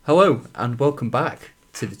Hello and welcome back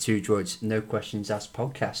to the Two Droids No Questions Asked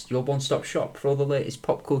podcast, your one-stop shop for all the latest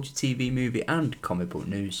pop culture, TV, movie and comic book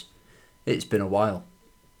news. It's been a while.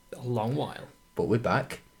 A long while. But we're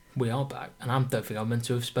back. We are back, and I don't think I'm meant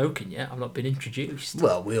to have spoken yet. I've not been introduced.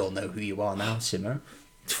 Well, we all know who you are now, Simo.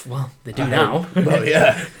 Well, they do now. Well,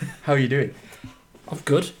 yeah. How are you doing? I'm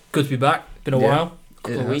good. Good to be back. Been a while.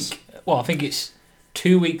 Couple of weeks. Well, I think it's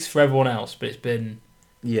 2 weeks for everyone else, but it's been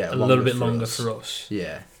a little bit longer for us.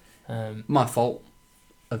 Yeah. My fault.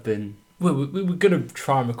 I've been... We were going to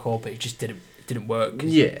try and record, but it just didn't work.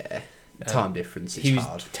 Yeah. Time difference is hard.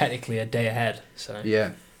 He was technically a day ahead, so...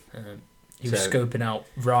 Yeah. He was scoping out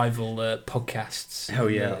rival podcasts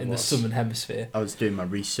in the Southern Hemisphere. I was doing my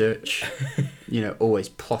research, always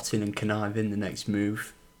plotting and conniving the next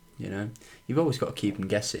move. You've always got to keep them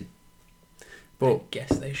guessing. But I guess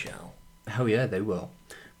they shall. Hell yeah, they will.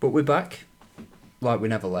 But we're back, like we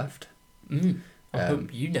never left. I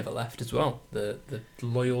hope you never left as well, the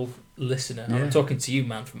loyal listener. Yeah. I'm talking to you,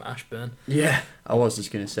 man, from Ashburn. Yeah. I was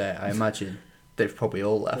just going to say, I imagine they've probably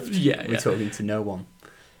all left. We're talking to no one.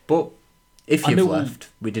 But if you've left,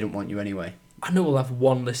 we didn't want you anyway. I know we'll have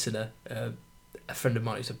one listener, a friend of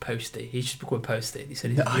mine who's a postie. He's just become a postie. He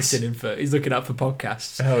said he's looking out for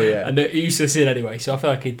podcasts. Oh yeah. And he used to listen anyway, so I feel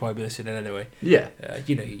like he'd probably be listening anyway. Yeah.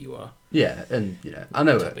 You know who you are. Yeah, and I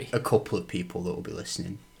know a couple of people that will be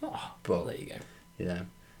listening. Oh, but well, there you go.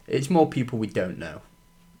 It's more people we don't know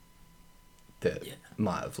that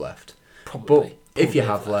might have left. Probably. But if you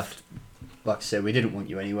have left, like I said, we didn't want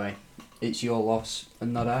you anyway. It's your loss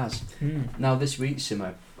and not ours. Now this week,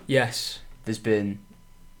 Simo. Yes. There's been...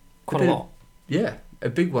 Quite a lot. Yeah, a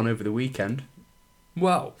big one over the weekend.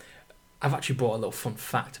 Well, I've actually brought a little fun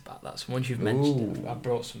fact about that. So once you've mentioned it, I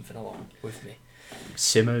brought something along with me.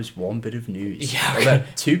 Simo's one bit of news. Yeah.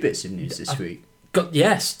 About 2 bits of news this week. 2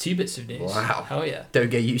 bits of news. Wow. Hell yeah. Don't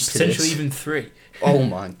get used to this. Potentially even 3. Oh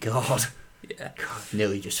my god. Yeah. God,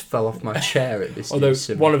 nearly just fell off my chair at this. Although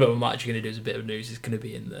one of them I'm actually going to do as a bit of news is going to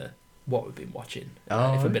be in what we've been watching. If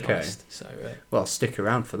I'm being honest. So, well, stick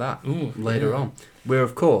around for that later on. We're,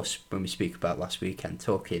 of course, when we speak about last weekend,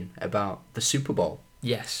 talking about the Super Bowl.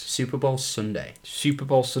 Yes. Super Bowl Sunday. Super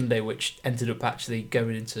Bowl Sunday, which ended up actually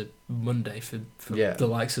going into Monday for the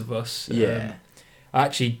likes of us. Yeah.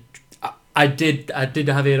 I did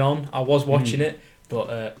have it on. I was watching it,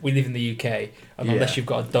 but we live in the UK, and unless you've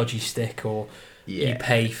got a dodgy stick or you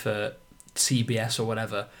pay for CBS or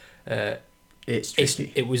whatever, it's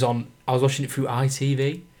tricky. It was on. I was watching it through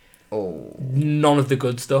ITV. Oh, none of the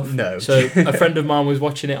good stuff. No. So a friend of mine was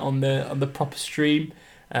watching it on the proper stream,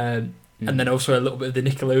 and then also a little bit of the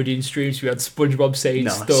Nickelodeon streams. We had SpongeBob saying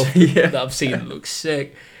stuff that I've seen that looks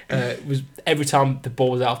sick. It was every time the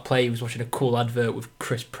ball was out of play, he was watching a cool advert with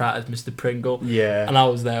Chris Pratt as Mr. Pringle. Yeah. And I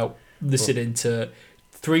was there listening to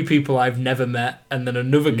 3 people I've never met, and then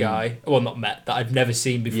another guy, well, not met, that I've never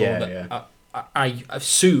seen before. I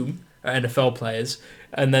assume are NFL players,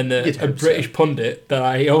 and then a British pundit that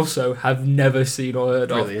I also have never seen or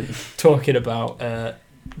heard of talking about the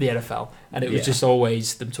NFL. And it was just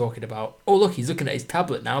always them talking about, oh, look, he's looking at his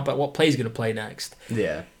tablet now about what play he's going to play next.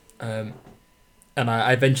 Yeah. And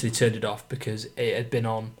I eventually turned it off because it had been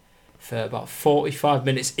on for about 45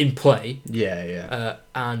 minutes in play. Yeah.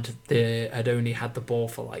 And they had only had the ball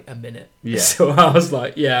for like a minute. Yeah. So I was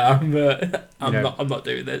like, I'm not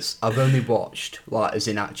doing this. I've only watched,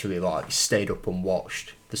 actually stayed up and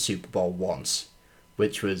watched the Super Bowl once,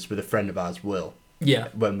 which was with a friend of ours, Will. Yeah.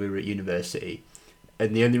 When we were at university.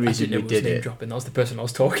 And the only reason we did it... Dropping. That was the person I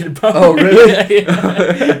was talking about. Oh, really?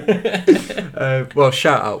 Well,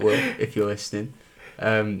 shout out, Will, if you're listening.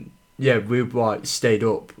 We stayed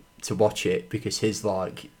up to watch it because his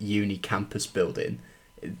uni campus building,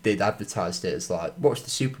 they'd advertised it as watch the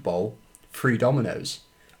Super Bowl, free Dominoes.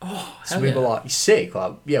 Oh, so we were sick.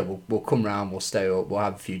 We'll come round, we'll stay up, we'll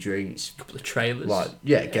have a few drinks, a couple of trailers.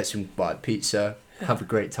 Get some pizza, have a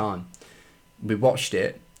great time. We watched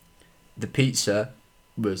it. The pizza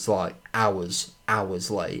was hours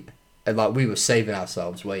late, and we were saving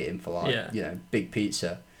ourselves waiting for big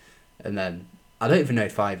pizza, and then I don't even know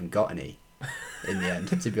if I even got any in the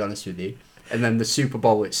end, to be honest with you. And then the Super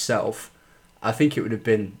Bowl itself, I think it would have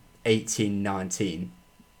been 18-19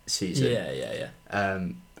 season. Yeah.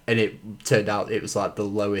 And it turned out it was the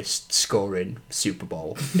lowest scoring Super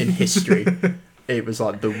Bowl in history. It was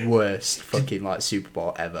the worst fucking Super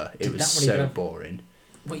Bowl ever. It was so boring.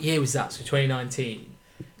 What year was that? So 2019.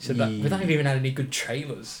 So we haven't even had any good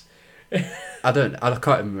trailers. I can't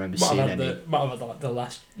even remember seeing any. Might have had not the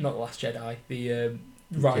Last Jedi, the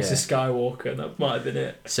Rise of Skywalker. That might have been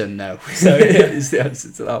it. So no. So is the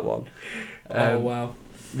answer to that one. Oh wow.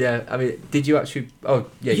 Yeah, I mean, did you actually? Oh,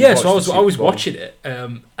 yeah. Yeah, so I was watching it,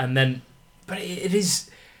 and then, but it is,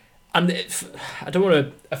 and I don't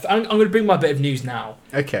want to. I'm going to bring my bit of news now.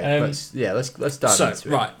 Okay, let's dive into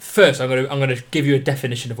it. Right, first I'm going to give you a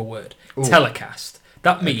definition of a word. Ooh. Telecast.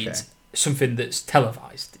 That means something that's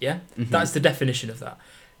televised. Yeah, that's the definition of that.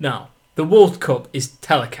 Now, the World Cup is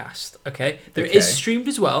telecast. Okay, there is streamed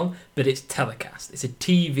as well, but it's telecast. It's a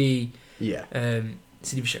TV. Yeah.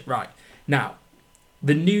 It's a TV show. Right now.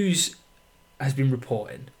 The news has been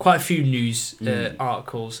reporting quite a few news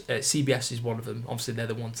articles. CBS is one of them. Obviously, they're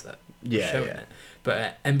the ones that are showing it.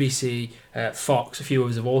 But NBC, Fox, a few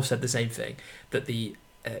others have all said the same thing, that the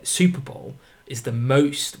Super Bowl is the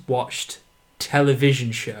most watched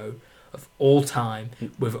television show of all time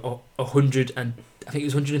with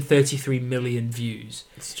 133 million views.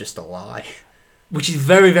 It's just a lie. Which is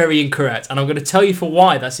very, very incorrect. And I'm going to tell you for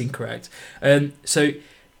why that's incorrect.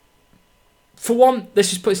 For one, let's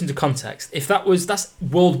just put this into context. If that's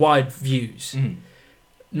worldwide views.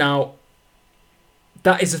 Now,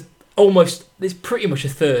 that is it's pretty much a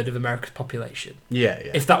third of America's population. Yeah.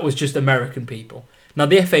 If that was just American people. Now,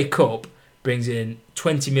 the FA Cup brings in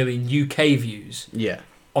 20 million UK views. Yeah.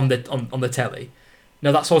 On the telly.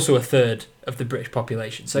 Now, that's also a third of the British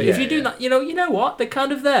population. So if you're doing that, you know what? They're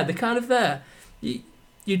kind of there.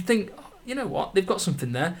 You'd think, you know what? They've got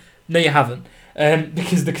something there. No, you haven't.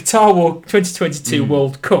 Because the Qatar 2022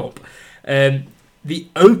 World Cup, the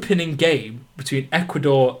opening game between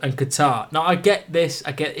Ecuador and Qatar. Now, I get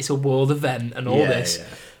it's a world event and all this,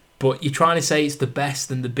 but you're trying to say it's the best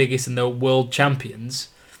and the biggest and the world champions.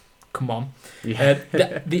 Come on. Yeah.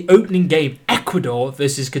 The opening game, Ecuador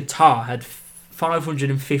versus Qatar, had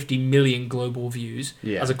 550 million global views,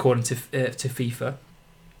 as according to FIFA.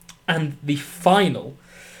 And the final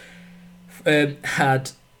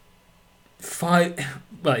had...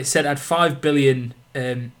 it said it had 5 billion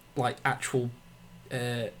actual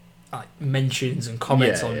mentions and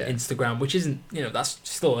comments on Instagram, which isn't, that's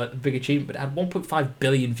still a big achievement, but it had 1.5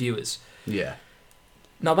 billion viewers. Yeah.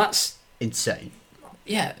 Now that's insane.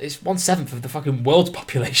 Yeah, it's 1/7 of the fucking world's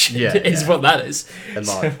population. Is what that is. And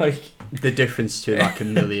the difference between a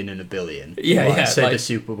million and a billion. Say the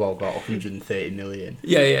Super Bowl got 130 million.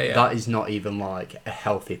 Yeah. That is not even a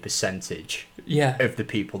healthy percentage. Of the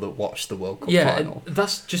people that watch the World Cup final. And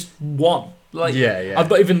that's just one. I've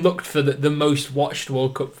not even looked for the most watched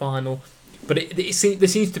World Cup final, but there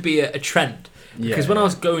seems to be a trend. Because when I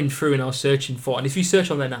was going through and I was searching for, and if you search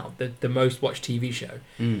on there now, the most watched TV show,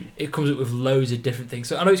 it comes up with loads of different things.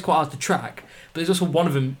 So I know it's quite hard to track, but there's also one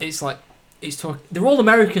of them. They're all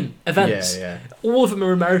American events. All of them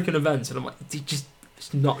are American events, and I'm like, it's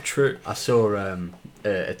not true. I saw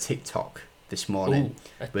a TikTok this morning,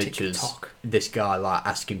 which was this guy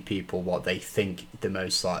asking people what they think the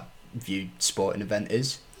most viewed sporting event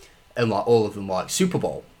is, and all of them Super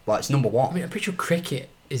Bowl, it's number one. I mean, I'm pretty sure cricket.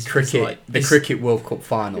 The Cricket World Cup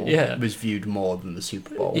final was viewed more than the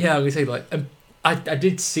Super Bowl. Yeah, I was gonna say I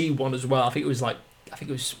did see one as well. I think it was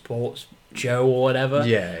Sports Joe or whatever.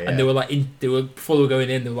 Yeah. And they were before they were going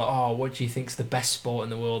in, they were like, oh, what do you think's the best sport in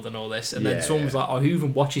the world and all this? And then someone was like, oh, who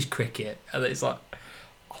even watches cricket? And it's a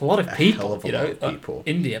lot of people, people.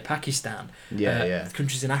 India, Pakistan,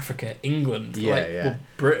 countries in Africa, England,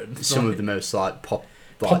 Britain. Some of the most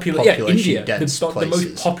popular, population dense places. The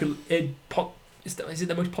most popular. Is it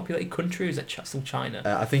the most populated country, or is that still China?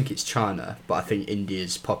 I think it's China, but I think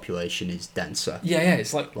India's population is denser. Yeah,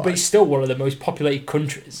 it's but it's still one of the most populated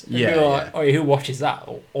countries. And who watches that?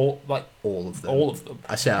 Or all of them. All of them.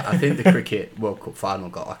 I think the Cricket World Cup final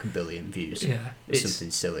got 1 billion views. Yeah, it's something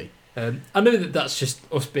silly. I know that's just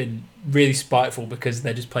us being really spiteful because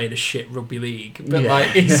they're just playing a shit rugby league, but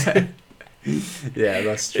it's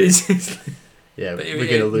that's true. We're going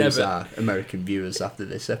to lose our American viewers after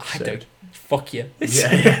this episode. I don't. Fuck you.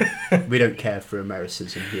 We don't care for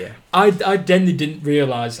Americism here. I genuinely didn't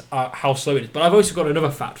realise how slow it is, but I've also got another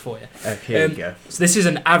fact for you. Here we go. So this is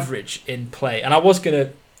an average in play, and I was going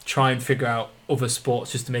to try and figure out other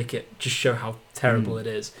sports just to show how terrible it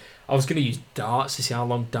is. I was going to use darts to see how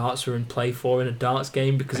long darts were in play for in a darts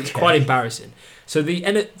game because it's quite embarrassing. So an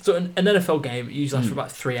NFL game usually lasts for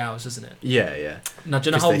about 3 hours, doesn't it? Yeah. Now, do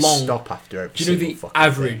you know how long? Stop after every do you know the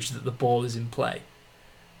average that the ball is in play?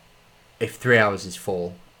 If 3 hours is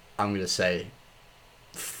full, I'm going to say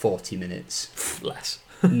 40 minutes. Less.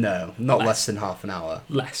 No, not less than half an hour.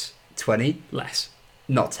 Less. 20? Less.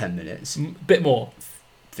 Not 10 minutes. Bit more.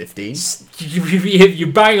 15?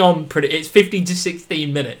 You bang on pretty. It's 15 to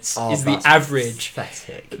 16 minutes is the average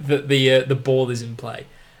pathetic. That the ball is in play.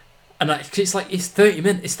 And it's 30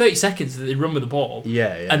 minutes. It's 30 seconds that they run with the ball.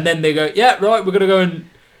 Yeah. And then they go, yeah, right, we're going to go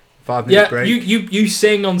and 5-minute break. You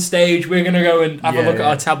sing on stage. We're gonna go and have a look at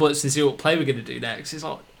our tablets and see what play we're gonna do next. It's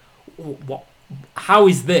like, what? How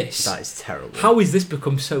is this? That is terrible. How is this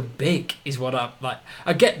become so big? Is what I like.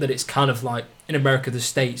 I get that it's kind of like in America, the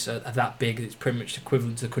states are that big. It's pretty much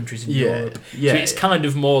equivalent to the countries in Europe. Yeah, so it's kind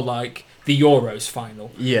of more like the Euros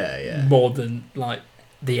final. Yeah. More than like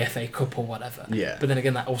the FA Cup or whatever. Yeah. But then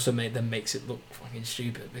again, that also makes it look fucking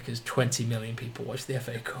stupid because 20 million people watch the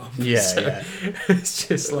FA Cup. Yeah, so it's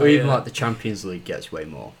just like, or even like the Champions League gets way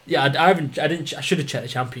more. Yeah, I should have checked the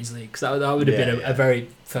Champions League because that would have been a very.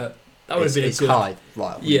 That would have been a good. High,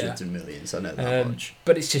 like hundreds of millions. I know that much.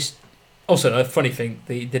 But it's just also a funny thing.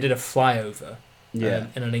 They did a flyover. In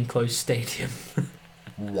an enclosed stadium.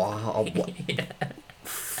 Wow.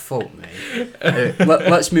 Fuck me.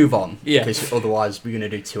 Let's move on. Yeah. Because otherwise we're going to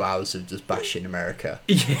do 2 hours of just bashing America.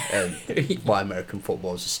 Yeah. Why American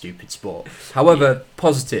football is a stupid sport. However,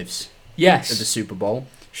 positives. Yes. Of the Super Bowl.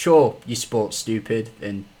 Sure, your sport's stupid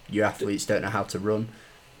and your athletes don't know how to run.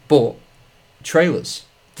 But trailers.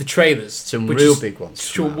 The trailers. Some real big ones.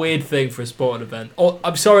 Such a weird thing for a sporting event. Oh,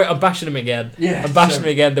 I'm sorry, I'm bashing them again. Yeah. I'm bashing them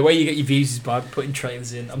again. The way you get your views is by putting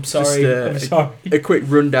trailers in. I'm sorry. I'm sorry. A quick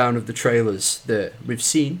rundown of the trailers that we've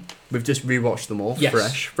seen. We've just rewatched them all,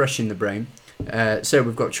 fresh in the brain. So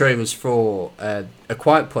we've got trailers for A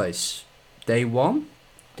Quiet Place, Day One,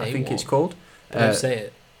 I think it's called. Don't say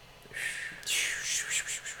it.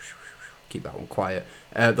 Keep that one quiet.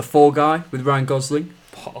 The Fall Guy with Ryan Gosling.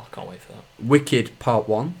 Oh, I can't wait for that. Wicked Part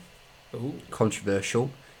 1. Ooh.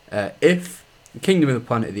 Controversial. If, Kingdom of the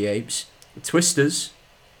Planet of the Apes, Twisters.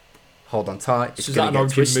 Hold on tight. So is that an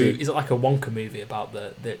origin movie? Is it like a Wonka movie about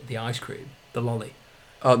the ice cream, the lolly?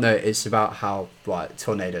 Oh no, it's about how like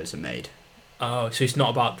tornadoes are made. Oh, so it's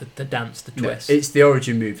not about the dance, the twist. No, it's the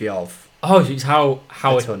origin movie of. Oh, so it's how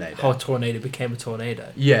a tornado became a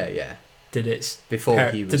tornado. Yeah. Did its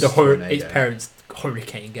his parents'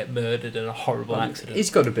 hurricane get murdered in a horrible accident? He's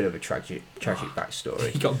got a bit of a tragic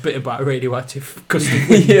backstory. He got bitten by a radioactive custard.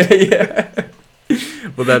 yeah.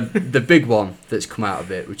 Well, then the big one that's come out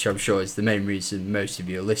of it, which I'm sure is the main reason most of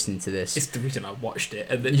you are listening to this. It's the reason I watched it,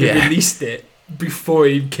 and then they released it before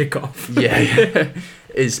it even kick off.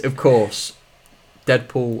 Is of course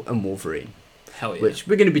Deadpool and Wolverine. Hell yeah. Which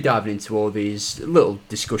we're going to be diving into all these little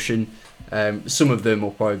discussion. Some of them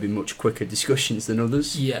will probably be much quicker discussions than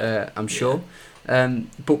others. I'm sure.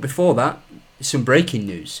 But before that, some breaking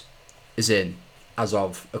news is in as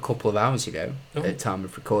of a couple of hours ago at time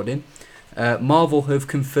of recording. Marvel have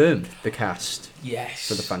confirmed the cast. Yes.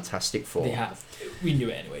 For the Fantastic Four. They have. We knew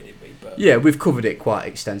it anyway, didn't we? But yeah, we've covered it quite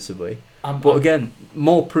extensively. But again,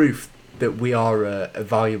 more proof that we are a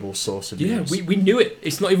valuable source of news. Yeah, we knew it.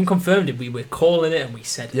 It's not even confirmed. We were calling it and we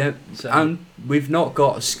said it. Yeah, and we've not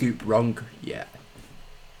got a scoop wrong yet.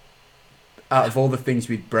 Out of all the things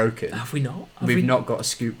we've broken, have we not? We've not got a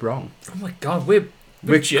scoop wrong. Oh my god, we're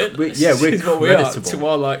journalists. We're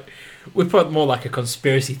creditable. We're probably more like a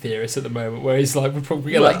conspiracy theorist at the moment, whereas like we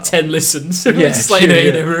probably get like 10 listens. We're just like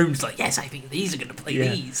in a room, just like, yes, I think these are going to play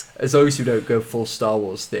these. As long as we don't go full Star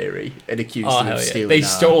Wars theory and accuse them of stealing. They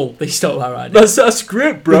stole our idea. That's our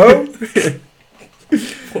script, bro.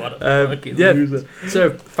 What a fucking loser.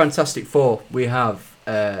 So Fantastic Four, we have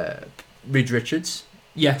Reed Richards.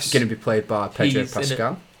 Yes, going to be played by Pedro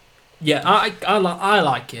Pascal. Yeah, I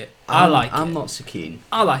like it. I'm not so keen.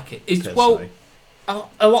 I like it. It's personally.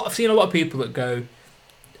 I've seen a lot of people that go,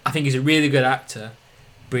 I think he's a really good actor,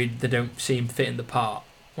 but they don't see him fitting the part.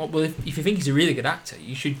 Well, if you think he's a really good actor,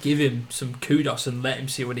 you should give him some kudos and let him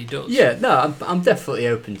see what he does. Yeah, no, I'm definitely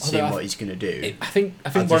open to seeing what he's going to do. I think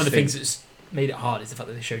one of the things that's made it hard is the fact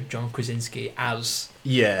that they showed John Krasinski as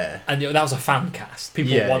and that was a fan cast.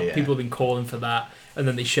 People have been calling for that, and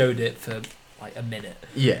then they showed it for like a minute.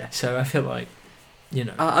 Yeah. So I feel like,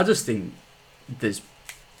 I just think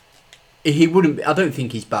he wouldn't. I don't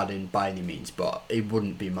think he's bad by any means, but he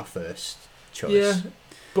wouldn't be my first choice. Yeah,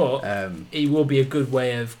 but it will be a good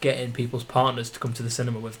way of getting people's partners to come to the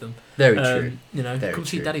cinema with them. Very true. Come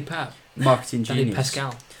see Daddy Pat. Marketing Daddy genius.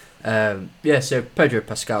 Pascal. So Pedro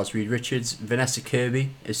Pascal's Reed Richards, Vanessa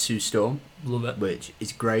Kirby is Sue Storm. Love it. Which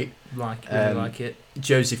is great. Really like it.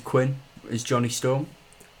 Joseph Quinn is Johnny Storm.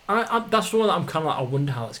 That's the one that I'm kind of like, I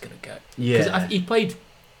wonder how that's going to go. Yeah. Because he played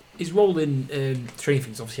his role in Stranger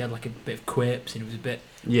Things, obviously had like a bit of quips and he was a bit...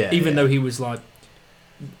 Even though he was like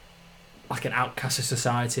an outcast of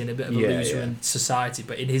society and a bit of a loser in society,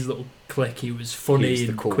 but in his little clique he was funny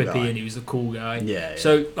and cool quippy guy. And he was the cool guy. Yeah.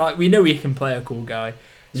 So like we know he can play a cool guy.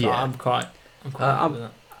 So I'm quite happy with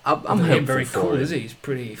that. I'm very cool, it. is he? He's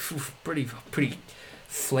pretty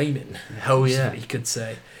flaming. Hell yeah. You could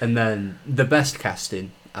say. And then the best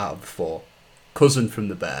casting out of the four cousin from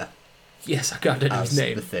the bear. Yes, I don't know his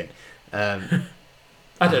name. The Thing.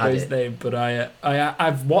 I don't know his name, but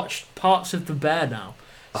I've watched parts of the bear now,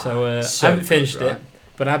 so I haven't finished it,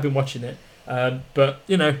 but I've been watching it. But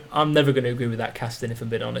I'm never going to agree with that casting, if I'm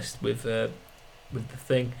being honest, with the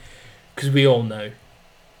Thing, because we all know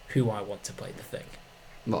who I want to play the Thing.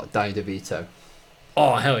 What, Danny DeVito?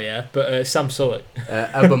 Oh hell yeah! But Sam Sulek,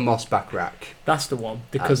 Eben Moss-Backrack. That's the one.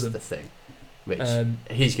 The cousin. The Thing. Which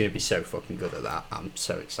he's going to be so fucking good at that. I'm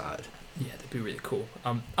so excited. Yeah, that'd be really cool.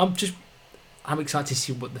 I'm excited to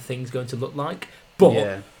see what the Thing's going to look like.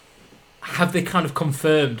 But have they kind of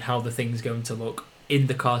confirmed how the Thing's going to look in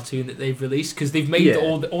the cartoon that they've released? Because they've made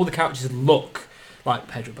all the characters look like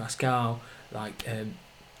Pedro Pascal, like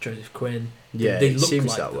Joseph Quinn. Yeah, they it look seems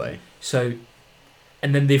like that them. way. So,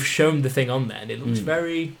 and then they've shown the Thing on there, and it looks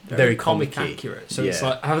very comic comic-y. accurate. So it's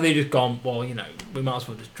like, have they just gone, well, we might as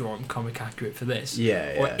well just draw them comic accurate for this?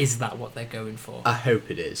 Yeah. Or is that what they're going for? I hope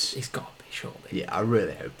it is. It's got to be, surely. Yeah, I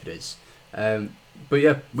really hope it is. But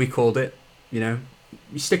yeah, we called it. You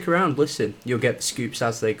stick around, listen. You'll get the scoops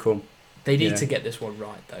as they come. They need to get this one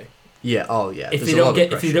right, though. Yeah. Oh yeah. If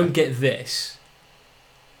they don't get this,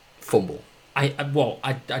 fumble. I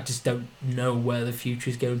just don't know where the future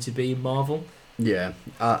is going to be in Marvel. Yeah.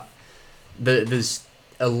 There's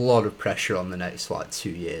a lot of pressure on the next 2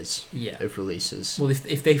 years. Of releases. Well,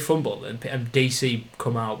 if they fumble and DC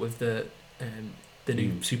come out with the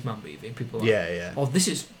new Superman movie, and people are like, oh, this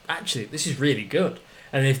is really good.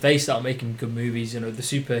 And if they start making good movies, the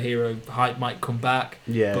superhero hype might come back.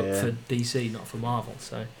 But for DC, not for Marvel.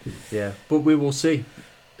 So yeah, but we will see.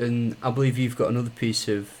 And I believe you've got another piece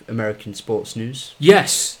of American sports news.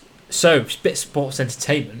 Yes. So it's a bit of sports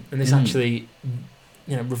entertainment, and this actually,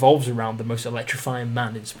 revolves around the most electrifying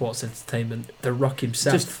man in sports entertainment, The Rock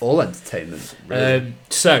himself. Just all entertainment, really.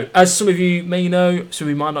 So, as some of you may know, some of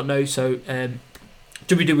you might not know,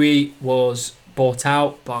 WWE was bought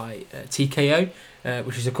out by TKO,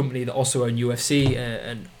 which is a company that also own UFC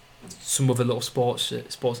and some other little sports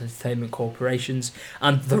entertainment corporations.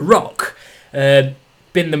 And The Rock,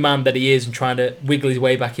 been the man that he is and trying to wiggle his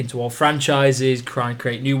way back into all franchises, try and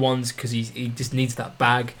create new ones because he just needs that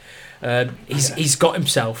bag. He's got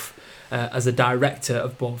himself as a director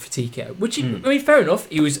of board for TKO, which fair enough.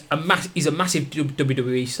 He's a massive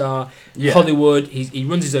WWE star. Hollywood. He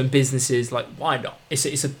runs his own businesses. Like, why not?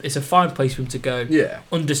 It's a fine place for him to go. Yeah,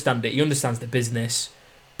 understand it. He understands the business.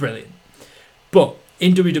 Brilliant. But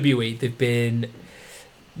in WWE, they've been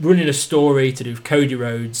running a story to do with Cody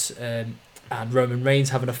Rhodes and Roman Reigns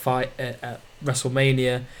having a fight at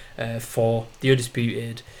WrestleMania for the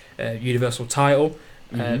undisputed Universal title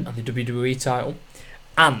and the WWE title.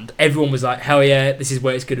 And everyone was like, hell yeah, this is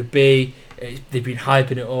where it's going to be. They've been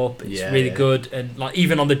hyping it up. It's really good. And like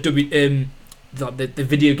even on the the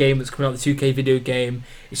video game that's coming out, the 2K video game,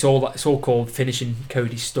 it's all called Finishing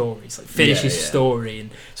Cody's Story. It's like finish his story and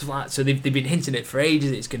stuff like that. So they've been hinting it for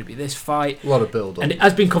ages. It's going to be this fight. A lot of build up. And it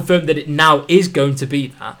has been confirmed that it now is going to be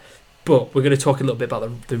that. But we're going to talk a little bit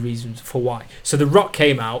about the reasons for why. So The Rock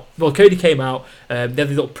came out. Well, Cody came out. They have these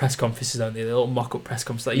little press conferences, don't they? The little mock-up press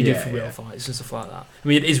conferences that you do for real fights and stuff like that. I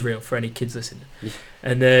mean, it is real for any kids listening. Yeah.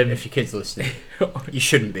 And if your kids listening, you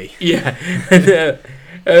shouldn't be. Yeah.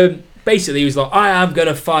 And, basically, he was like, I am going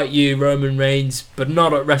to fight you, Roman Reigns, but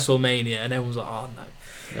not at WrestleMania. And everyone was like, oh, no.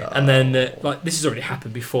 And then, this has already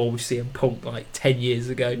happened before with CM Punk, 10 years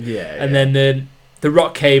ago. And then The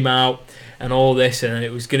Rock came out and all this, and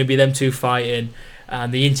it was going to be them two fighting,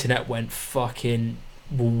 and the internet went fucking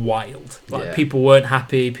wild. People weren't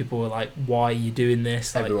happy. People were like, "Why are you doing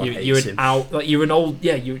this? You're an old,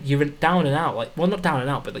 you're down and out. Not down and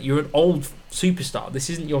out, but you're an old superstar. This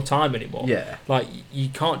isn't your time anymore. Yeah, you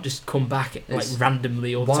can't just come back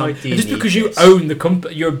randomly all the time. And just because you own the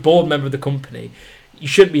company, you're a board member of the company. You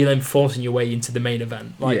shouldn't be then forcing your way into the main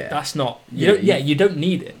event. That's not. You don't need it. You don't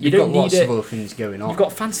need it. You've got lots of other things going on. You've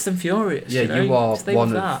got Fast and Furious. Yeah, you are Stay one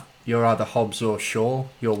with of. That. You're either Hobbs or Shaw.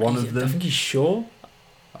 You're one of them. I think he's Shaw.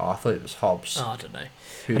 Oh, I thought it was Hobbs. Oh, I don't know.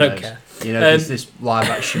 Who I don't knows? care. There's this live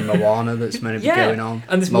action Moana that's meant to be going on.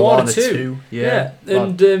 And there's Moana 2. Yeah.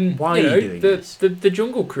 And why are you doing this? The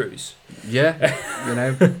Jungle Cruise. Yeah.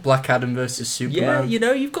 Black Adam versus Superman.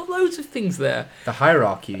 Yeah, you've got loads of things there. The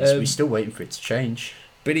hierarchies. We're still waiting for it to change.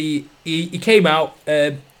 But he came out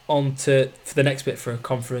for the next bit for a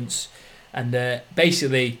conference, and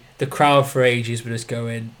basically the crowd for ages were just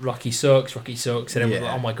going, Rocky sucks, and everyone was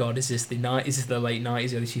like, oh my god, is this the late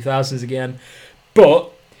 90s, early 2000s again?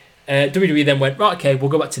 But WWE then went, right, okay,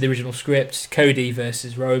 we'll go back to the original script, Cody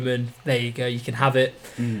versus Roman, there you go, you can have it.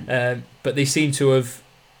 But they seem to have,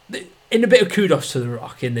 in a bit of kudos to The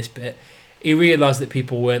Rock in this bit, he realised that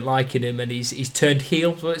people weren't liking him, and he's turned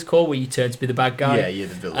heel. Is what it's called, where you turn to be the bad guy. Yeah, you're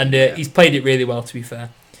the villain. And he's played it really well, to be fair.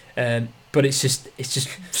 But it's just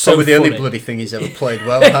so probably the funny. only bloody thing he's ever played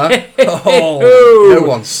well, huh? Oh, no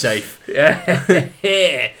one's safe. Yeah,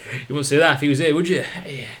 you wouldn't say that if he was here, would you?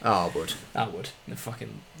 Yeah. Oh, I would. I would. The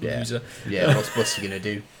fucking loser. Yeah, what's he gonna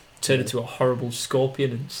do? Turn into a horrible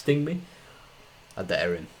scorpion and sting me? I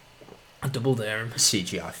dare him. I double dare him.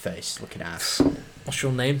 CGI face, looking ass. What's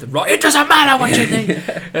your name? The Rock. It doesn't matter what your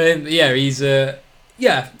name. Yeah, he's it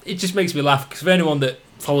just makes me laugh because for anyone that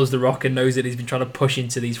follows The Rock and knows that he's been trying to push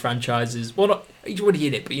into these franchises. Well, not he's already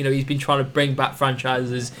in it, but he's been trying to bring back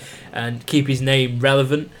franchises and keep his name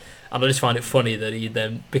relevant. And I just find it funny that he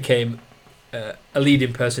then became a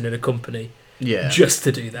leading person in a company. Yeah. Just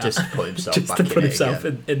to do that. Just to put himself just back to put in himself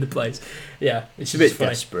in the place. Yeah, it's a bit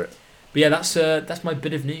desperate. But yeah, that's my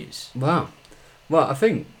bit of news. Wow. Well, I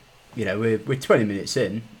think we're 20 minutes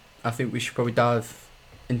in. I think we should probably dive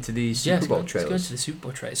into these Super Bowl trailers. Let's go into the Super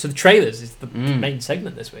Bowl trailers. So the trailers is the main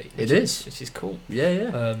segment this week. It is. Which is cool.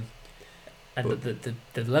 Yeah. And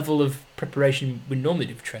the level of preparation we normally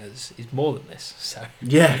do for trailers is more than this. So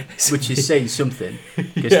yeah, which is saying something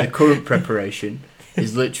because the current preparation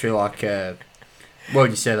is literally like what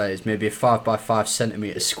would you say that is? Maybe a 5x5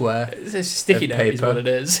 centimetre square. It's a sticky note is what it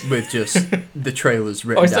is. With just the trailers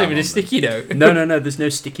written down. It's not even a sticky note. No, there's no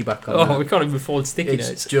sticky back on that. We can't even afford sticky notes.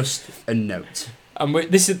 It's just a note. And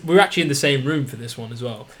we're actually in the same room for this one as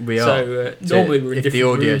well. We are. So normally we're in different rooms. If the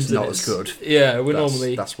audio's not as good. Yeah,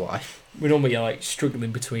 that's why. We're normally like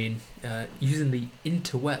struggling between using the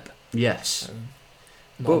interweb. Yes.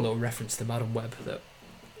 A little reference to Madam Web that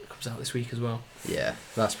comes out this week as well. Yeah,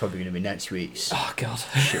 that's probably going to be next week's. Oh God,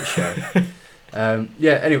 shit show.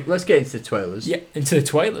 Anyway, let's get into the trailers. Yeah, into the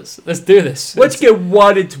trailers. Let's do this. Let's get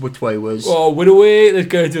right into the trailers. Oh, what do we? Let's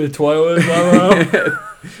go into the trailers.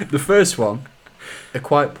 The first one, A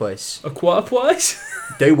Quiet Place. A Quiet Place.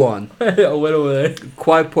 Day one. Oh, what are we?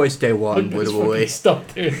 Quiet Place Day one. What are we?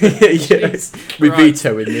 Stop doing that. We're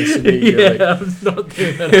vetoing this immediately. Yeah, I'm not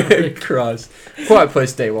doing that. Christ. Quiet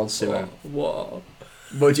Place Day one, Sumo.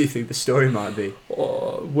 What do you think the story might be?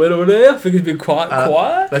 What are we? I think it's been quite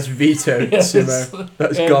quiet. That's vetoed, Sumo.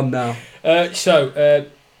 That's gone now.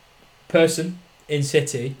 Person in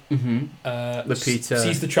city. Lupita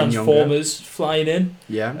sees the Transformers flying in.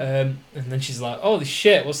 Yeah. And then she's like, "Holy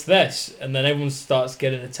shit, what's this?" And then everyone starts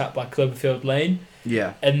getting attacked by Cloverfield Lane.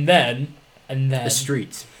 Yeah. And then the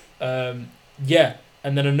street. Yeah.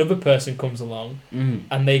 And then another person comes along,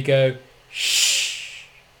 and they go, "Shh."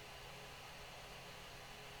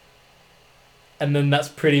 And then that's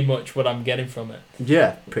pretty much what I'm getting from it.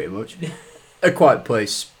 Yeah, pretty much. A Quiet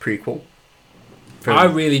Place prequel. I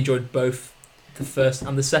really enjoyed both the first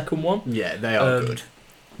and the second one. Yeah, they are good.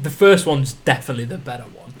 The first one's definitely the better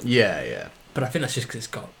one. Yeah. But I think that's just because it's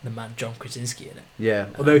got the man John Krasinski in it. Yeah,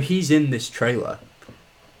 although he's in this trailer,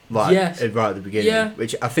 right at the beginning,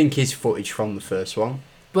 which I think is footage from the first one.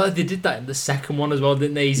 But they did that in the second one as well,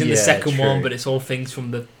 didn't they? He's in the second one, but it's all things from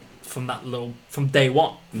day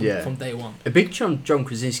one. From day one. A big John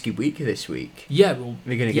Krasinski week this week. Yeah, well,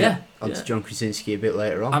 we're going to get onto John Krasinski a bit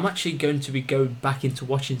later on. I'm actually going to be going back into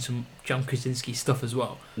watching some John Krasinski stuff as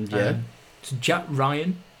well. Yeah. So Jack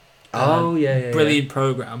Ryan. Brilliant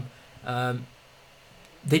program.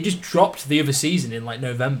 They just dropped the other season in like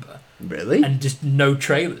November. Really? And just no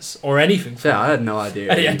trailers or anything. Yeah, I had no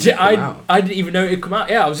idea. I didn't even know it had come out.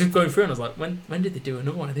 Yeah, I was just going through and I was like, when did they do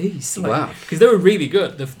another one of these? Like, wow. Because they were really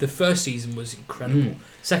good. The first season was incredible.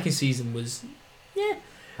 Second season was,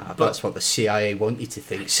 that's what the CIA want you to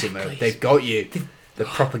think, Simo. They've got you. The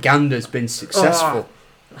propaganda's been successful.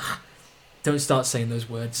 Don't start saying those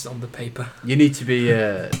words on the paper. You need to be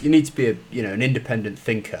an independent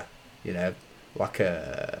thinker. Like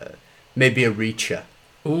maybe a reacher.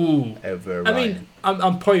 Ooh. Over I mean,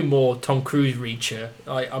 I'm probably more Tom Cruise reacher.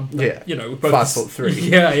 I'm 5'3".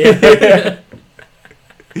 Yeah.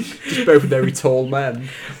 Just both very tall men.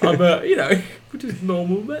 I'm just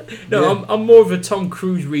normal men. No, I'm more of a Tom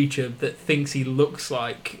Cruise reacher that thinks he looks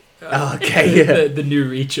like the new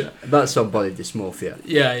reacher. That's on body dysmorphia.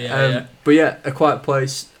 Yeah. But yeah, A Quiet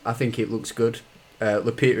Place, I think it looks good.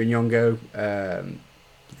 Lupita Nyong'o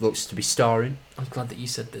looks to be starring. I'm glad that you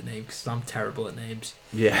said the name because I'm terrible at names.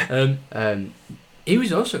 Yeah. He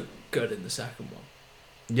was also good in the second one.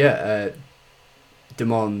 Yeah.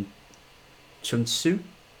 Damon Chunsu.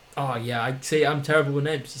 Oh yeah, I see. I'm terrible with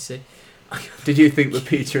names. You see. Did you think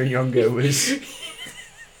Lupita Nyong'o was?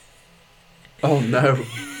 Oh no.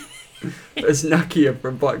 It's Nakia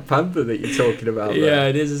from Black Panther that you're talking about. Yeah,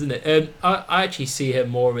 it is, isn't it? I actually see her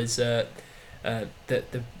more as the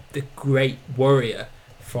great warrior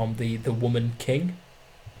from the Woman King.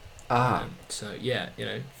 So yeah,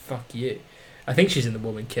 fuck you. I think she's in the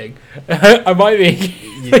Woman King. I might be.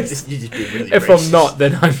 You just be really if racist. I'm not,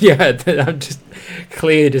 then I'm just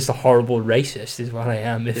clearly just a horrible racist. Is what I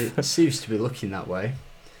am. It seems to be looking that way.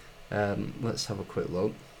 Let's have a quick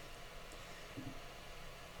look.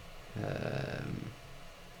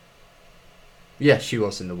 Yeah, she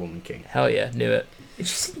was in the Woman King. Hell yeah, knew it.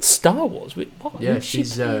 She's in Star Wars. What? Yeah,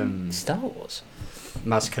 she's Star Wars.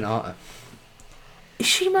 Maz Kanata. Is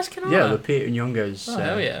she Maz Kanata? Yeah, Lupita Nyong'o's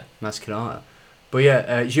hell yeah. Maz Kanata. But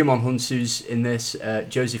yeah, Jimon Hunsu's in this.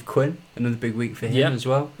 Joseph Quinn, another big week for him as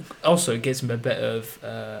well. Also, it gives him a bit of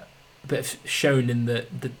shown in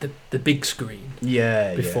the big screen.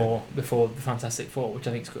 Yeah, before the Fantastic Four, which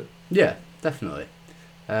I think is good. Yeah, definitely.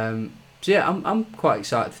 So yeah, I'm quite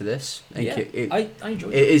excited for this. I enjoy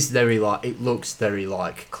it. It is very it looks very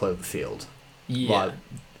like Cloverfield. Yeah. Like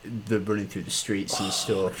the running through the streets and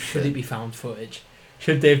stuff. Should it be found footage?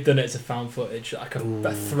 Should they have done it as a found footage, like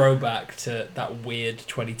a throwback to that weird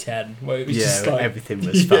 2010 where it was just like everything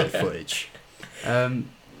was found footage. I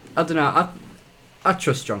don't know. I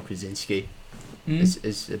trust John Krasinski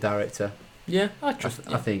as a director. Yeah, I trust.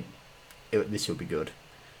 I think this will be good.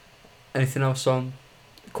 Anything else on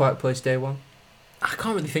Quiet Place Day One? I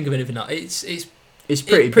can't really think of anything else. It's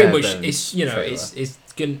pretty much. It's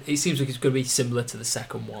it seems like it's going to be similar to the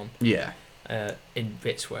second one. Yeah. In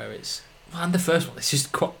bits where and the first one, it's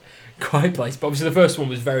just Quiet Place. But obviously the first one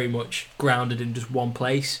was very much grounded in just one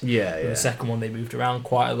place. Yeah, and the second one, they moved around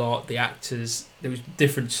quite a lot. The actors, there was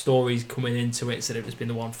different stories coming into it instead of just being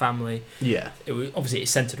the one family. Yeah. It was obviously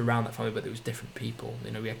it's centered around that family, but there was different people.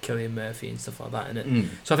 We had Cillian Murphy and stuff like that in it.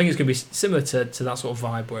 So I think it's going to be similar to that sort of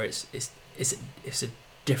vibe where it's a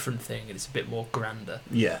different thing and it's a bit more grander.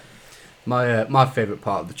 Yeah. My favourite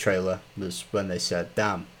part of the trailer was when they said,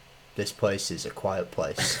 "Damn, this place is a quiet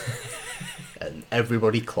place." And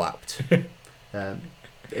everybody clapped. It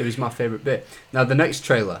was my favourite bit. Now, the next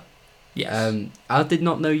trailer. Yes. I did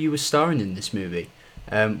not know you were starring in this movie.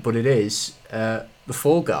 But it is The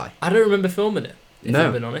Fall Guy. I don't remember filming it, if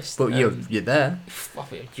I'm being honest. But you're there.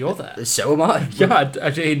 You're there. So am I. Yeah,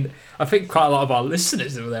 I mean, I think quite a lot of our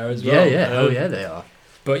listeners are there as well. Yeah. Oh, yeah, they are.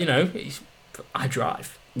 But, I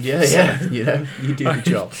drive. Yeah. You do the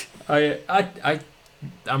job.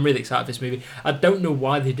 I'm really excited for this movie. I don't know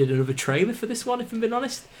why they did another trailer for this one, if I'm being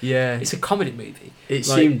honest. Yeah. It's a comedy movie. It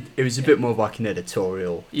was a bit more of like an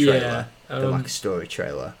editorial trailer than like a story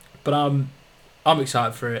trailer. But I'm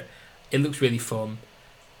excited for it. It looks really fun.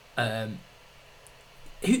 What's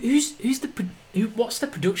the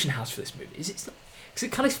production house for this movie? Because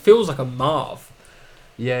it kind of feels like a Marv.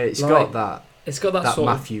 Yeah, it's got that. It's got that sort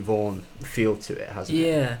Matthew Vaughn feel to it, hasn't it?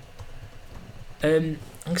 Yeah.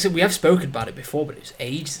 Like I said, we have spoken about it before, but it was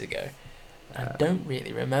ages ago. I don't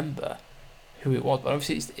really remember who it was, but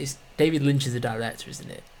obviously it's David Lynch is the director,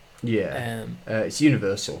 isn't it? Yeah. It's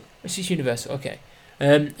Universal. It's Universal, okay.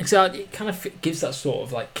 So it kind of gives that sort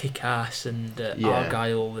of like Kick-Ass and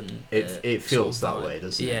Argyle and it feels sort of that way,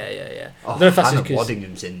 doesn't it? Yeah. Oh, Hannah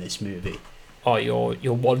Waddingham's in this movie. Oh, your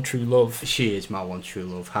one true love. She is my one true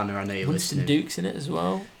love. Hannah, I know you're listening. Duke's in it as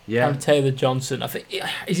well. Yeah. And Taylor Johnson. I think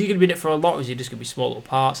is he going to be in it for a lot, or is he just going to be small little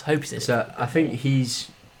parts? I hope he's in it. So I think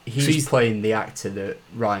he's playing the actor that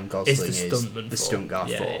Ryan Gosling is the stunt guy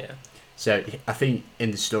for. Yeah. So I think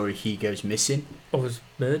in the story he goes missing. Or was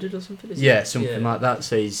murdered or something? Yeah, something like that.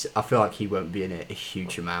 So I feel like he won't be in it a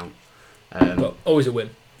huge amount. But always a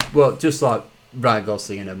win. Well, just like Ryan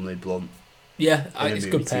Gosling and Emily Blunt. Yeah, it's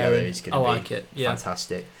good pairing. I like it. Yeah,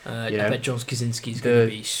 fantastic. I bet John Krasinski's going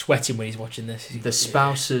to be sweating when he's watching this. The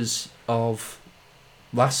spouses of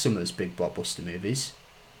last summer's big blockbuster movies.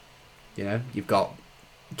 You've got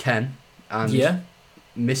Ken and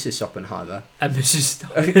Mrs. Oppenheimer. And Mrs.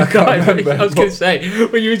 I can't remember. I was going to say,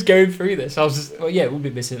 when you was going through this, I was just, it would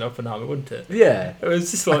be missing Oppenheimer, wouldn't it? Yeah. It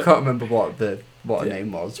was just like... I can't remember what her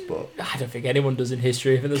name was, but... I don't think anyone does in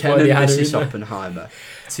history. I think that's Ken why they and had Mrs. Oppenheimer,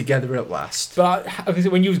 together at last. But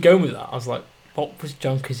when you was going with that, I was like, what was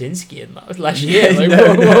John Krasinski in that? Was last year?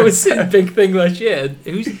 What was the big thing last year?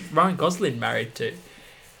 Who's Ryan Gosling married to?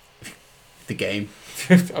 The Game.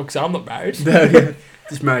 Because I'm not married. No,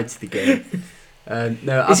 just married to The Game.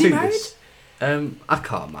 No, Is he married? I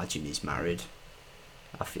can't imagine he's married.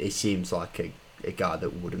 He seems like a guy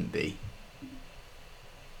that wouldn't be.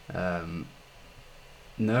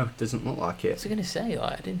 No, doesn't look like it. What was I going to say?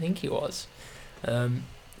 I didn't think he was. I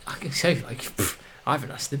can say, I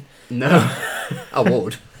haven't asked him. No, I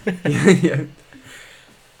would. Yeah.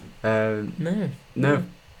 No,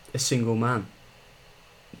 a single man.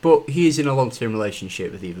 But he is in a long-term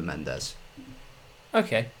relationship with Eva Mendes.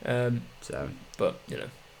 Okay. So, but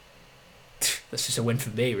that's just a win for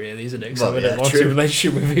me, really, isn't it? Because I'm in a true.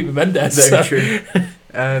 relationship with Eva Mendes. Very true.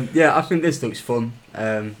 Yeah, I think this looks fun.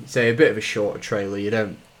 Say a bit of a shorter trailer. You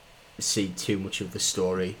don't see too much of the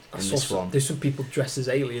story in this one. There's some people dressed as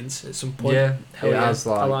aliens at some point. Yeah, Hell yeah,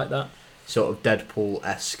 I like that. Sort of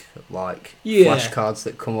Deadpool-esque, like, Yeah. flashcards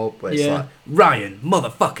that come up where it's like, Ryan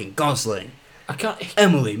motherfucking Gosling, I can't.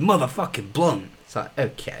 Emily motherfucking Blunt. It's like,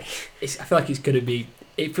 okay. I feel like it's going to be.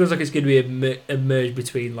 It feels like it's going to be a merge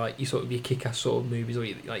between like your sort of your kick-ass sort of movies or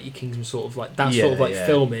like your Kingsman sort of like that sort of like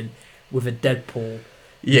filming with a Deadpool.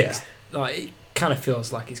 Yeah. Like it kind of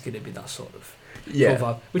feels like it's going to be that sort of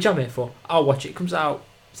Yeah. which I'm here for. I'll watch it. It comes out.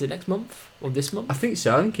 Is it next month or this month? I think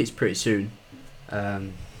so. I think it's pretty soon.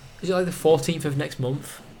 Is it like the 14th of next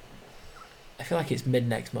month? I feel like it's mid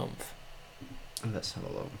next month. Let's have a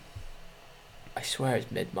look. I swear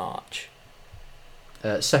it's mid March.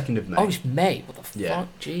 2nd of May. Oh, it's May. What the fuck? Yeah.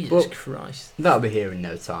 Jesus Christ. That'll be here in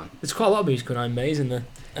no time. There's quite a lot of movies coming out in May, isn't there?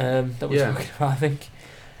 That we're talking about, I think.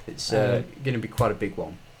 It's going to be quite a big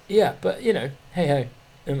one. Yeah, but you know, hey,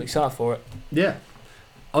 I'm excited for it. Yeah.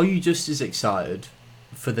 Are you just as excited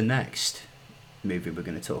for the next movie we're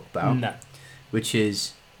going to talk about? No. Which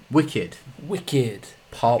is Wicked.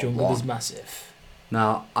 Part Jungle 1. is massive.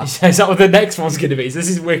 Now, is that what the next one's going to be? So this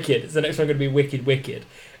is Wicked. Is the next one going to be Wicked?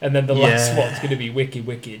 And then the last one's going to be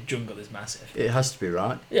Wicked, Jungle is massive. It has to be,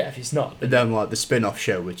 right? Yeah, if it's not. And then like the spin-off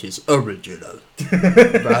show, which is original.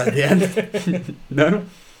 Right at the end. No?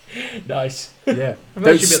 Nice. Yeah.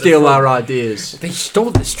 Don't steal our ideas. They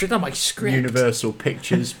stole the straight on my script. Universal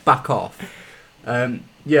Pictures, back off.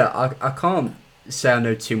 Yeah, I can't say I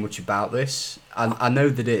know too much about this. I know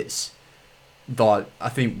that it's like, I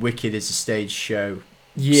think Wicked is a stage show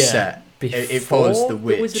set. It follows the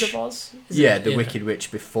Witch. The Wizard of Oz? The Wicked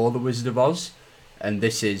Witch before the Wizard of Oz, and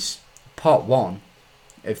this is part 1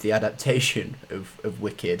 of the adaptation of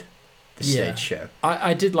Wicked, the stage show.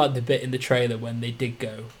 I did like the bit in the trailer when they did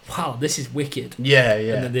go, wow, this is Wicked. Yeah.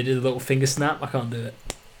 And then they did a little finger snap. I can't do it.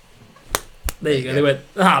 There you go. They went,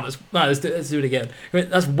 let's do it again. I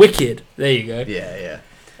went, that's Wicked. There you go. Yeah.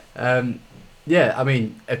 Yeah, I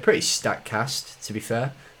mean, a pretty stacked cast, to be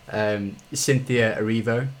fair. Cynthia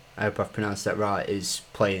Erivo, I hope I've pronounced that right, is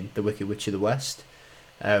playing the Wicked Witch of the West.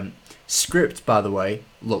 Script, by the way,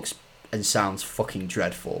 looks and sounds fucking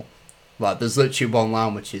dreadful. Like, there's literally one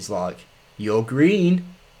line which is like, "You're green."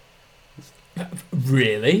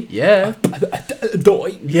 Really? Yeah.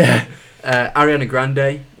 Yeah. Ariana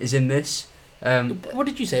Grande is in this. What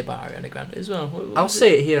did you say about Ariana Grande as well? I'll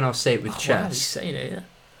say it here and I'll say it with chest. Wow, he's saying it, yeah.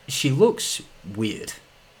 She looks weird.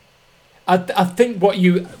 I think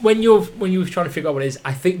when you were trying to figure out what it is,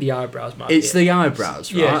 I think the eyebrows might. It's the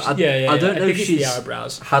eyebrows, right? Yeah. I don't know if she's the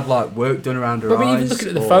eyebrows. had like work done around her eyes. But even looking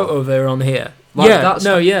at the photo of her on here,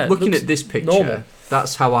 looking at this picture, normal.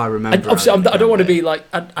 That's how I remember. And obviously, I don't want to be like,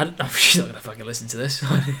 she's not gonna fucking listen to this.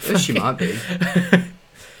 She might be.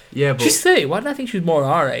 Yeah, but she's 30. Why did I think she was more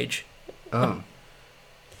our age? Oh,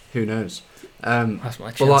 who knows? That's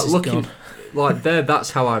my chance. But like looking. Like there,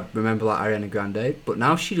 that's how I remember like Ariana Grande. But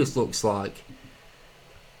now she just looks like,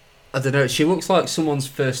 I don't know. She looks like someone's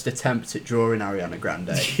first attempt at drawing Ariana Grande.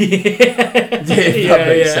 If that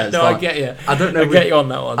makes sense. No, like, I get you. I don't know. I get you on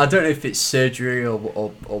that one. I don't know if it's surgery or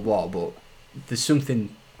what, but there's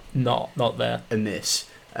something not there amiss.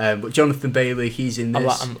 But Jonathan Bailey, he's in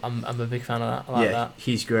this. I'm a big fan of that. I like that.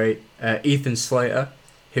 He's great. Ethan Slater,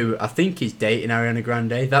 who I think is dating Ariana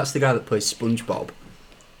Grande. That's the guy that plays SpongeBob.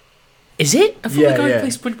 Is it? I thought the guy who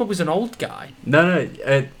plays SpongeBob was an old guy. No,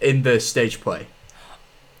 in the stage play.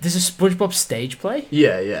 There's a SpongeBob stage play?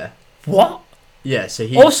 Yeah. What? Yeah, so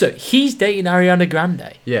he's dating Ariana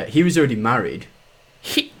Grande. Yeah, he was already married.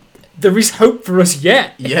 There is hope for us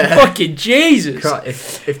yet. Yeah. Fucking Jesus.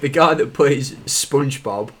 If the guy that plays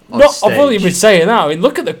SpongeBob on stage... I've only been saying that. I mean,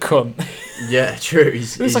 look at the cunt. Yeah, true. He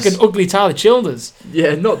looks like an ugly Tyler Childers.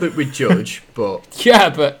 Yeah, not that we judge, but... Yeah,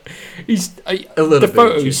 but he's... a little the bit.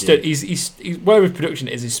 Photo he's whatever his production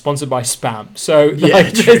is sponsored by Spam. So, yeah,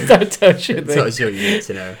 that tells you that's all you need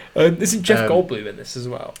to know. Isn't Jeff Goldblum in this as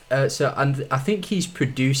well? And I think he's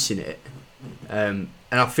producing it. And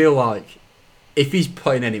I feel like if he's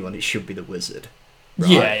playing anyone, it should be the Wizard.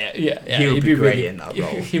 Right? Yeah. He would be great in that role.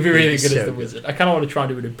 He'd be really good as the Wizard. I kind of want to try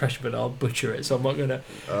and do an impression, but I'll butcher it, so I'm not going to...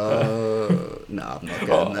 No, I'm not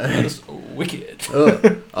going there. That's wicked.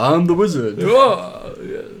 I'm the Wizard.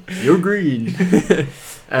 You're green.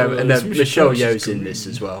 And then Michelle Yeoh's in this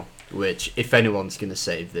as well, which, if anyone's going to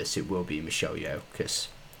save this, it will be Michelle Yeoh, because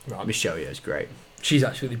Michelle Yeoh's great. She's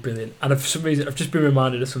absolutely brilliant. And for some reason, I've just been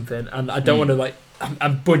reminded of something, and I don't want to, like...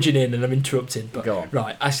 I'm budging in and I'm interrupted. But go on.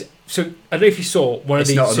 Right, so I don't know if you saw one of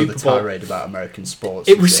the Super Bowl. It's not another tirade about American sports.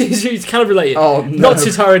 It's kind of related. Oh, no. Not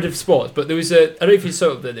to tirade of sports, but there was I don't know if you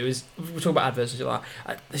saw that we were talking about adverts and like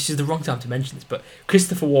this is the wrong time to mention this, but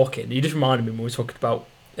Christopher Walken. You just reminded me when we were talking about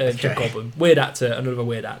Jeff Goldblum, weird actor, another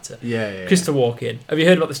weird actor. Yeah. Christopher Walken. Have you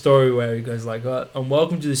heard about the story where he goes like, "And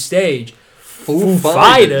welcome to the stage, Foo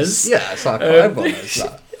Fighters." Yeah, it's like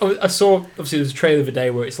I saw obviously there was a trailer of a day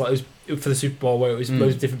where it's like it was for the Super Bowl where it was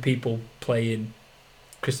loads of different people playing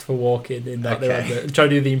Christopher Walken in that and trying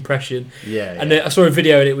to do the impression. Yeah. And I saw a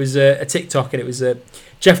video and it was a TikTok and it was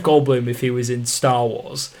Jeff Goldblum if he was in Star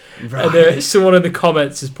Wars. Right. And someone in the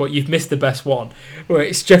comments has put, "You've missed the best one," where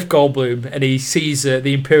it's Jeff Goldblum and he sees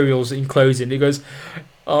the Imperials in closing. He goes,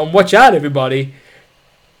 "Watch out, everybody!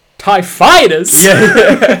 TIE fighters!"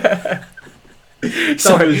 Yeah.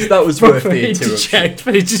 that was worth the interruption.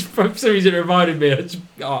 But it just for some reason it reminded me.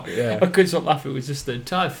 I couldn't stop laughing. It was just the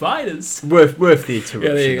TIE fighters. Worth the interruption.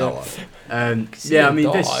 Yeah, there you go. I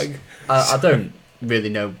mean, this I don't really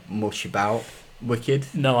know much about Wicked.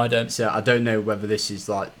 No, I don't. So I don't know whether this is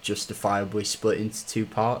like justifiably split into two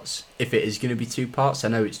parts. If it is going to be two parts, I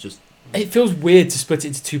know it's just. It feels weird to split it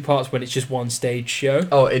into two parts when it's just one stage show.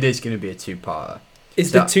 Oh, it is going to be a two-parter.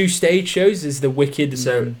 Is there two stage shows? Is the Wicked and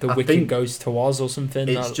then the Wicked Goes to Oz or something?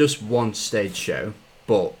 It's just one stage show,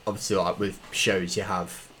 but obviously, like with shows, you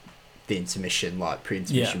have the intermission, like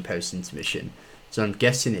pre-intermission, post-intermission. So I'm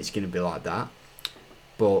guessing it's going to be like that.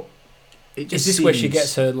 But it just is this where she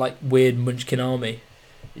gets her like weird Munchkin army?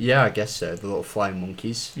 Yeah, I guess so. The little flying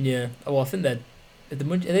monkeys. Yeah. Well, I think are they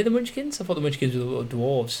the Munchkins? I thought the Munchkins were the little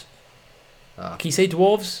dwarves. Can you say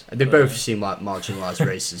dwarves? They both seem like marginalised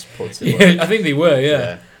races. I think they were,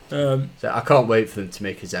 yeah. So I can't wait for them to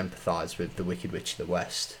make us empathise with the Wicked Witch of the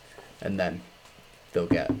West, and then they'll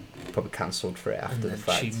get probably cancelled for it after the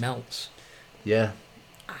fact. She melts. Yeah.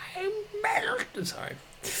 I melt. Sorry.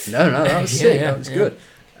 No, that was sick. That was good.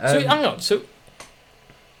 So hang on. So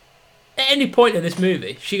at any point in this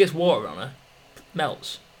movie, she gets water on her,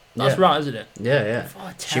 melts. That's right, isn't it? Yeah.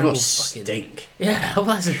 Oh, she must stink. Yeah, well,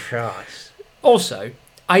 that's a Christ. Also,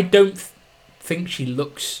 I don't think she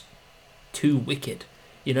looks too wicked.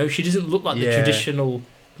 You know, she doesn't look like the traditional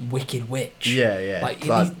wicked witch. Yeah. Like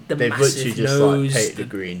they've literally just like painted the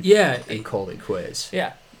green. And called it queers.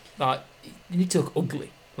 Yeah. Like you need to look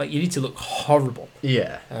ugly. Like you need to look horrible.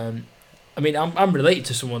 Yeah. I mean, I'm related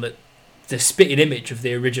to someone that the spitting image of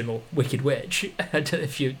the original Wicked Witch. I don't know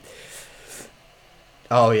if you.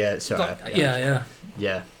 Oh yeah, sorry.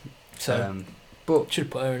 Yeah. So, but should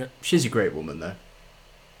put her in it. She's a great woman, though.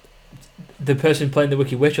 The person playing the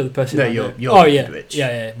Wicked Witch, or the person? No, your Wicked Witch.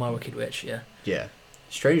 Yeah, my Wicked Witch. Yeah. Yeah,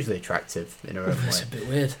 strangely attractive in her own way. That's a bit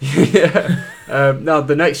weird. Yeah. Now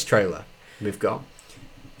the next trailer we've got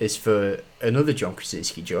is for another John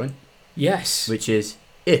Krasinski joint. Yes. Which is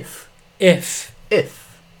If. If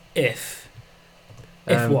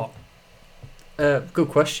what? Good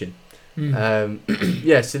question.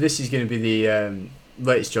 Yeah, so this is going to be the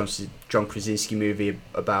latest John Krasinski movie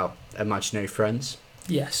about imaginary friends.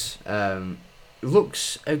 Yes. It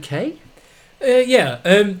looks okay.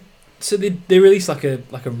 So they released like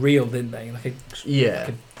a reel, didn't they? Like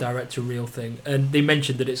a direct-to-reel thing, and they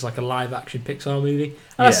mentioned that it's like a live-action Pixar movie.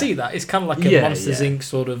 And I see that. It's kind of like a Monsters Inc.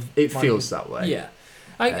 sort of. It feels that way. Yeah,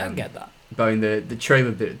 I get that. But in the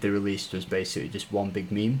trailer that they released was basically just one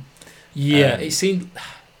big meme. Yeah, it seemed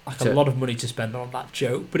like a lot of money to spend on that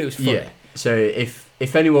joke, but it was funny. Yeah. So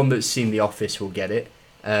if anyone that's seen The Office will get it,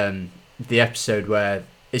 the episode where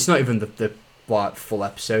it's not even the like full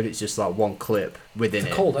episode, it's just like one clip within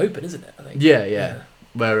it's a cold open, isn't it? I think. Yeah.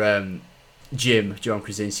 Where Jim, John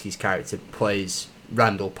Krasinski's character, plays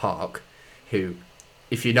Randall Park, who,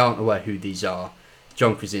 if you don't know aware who these are,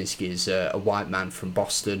 John Krasinski is a white man from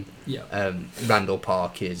Boston. Yeah. Randall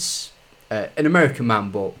Park is an American man,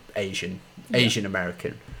 but Asian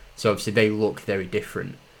American. So obviously they look very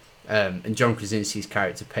different. And John Krasinski's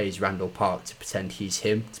character pays Randall Park to pretend he's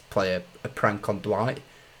him, to play a prank on Dwight.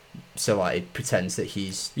 So like it pretends that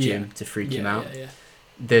he's Jim to freak him out.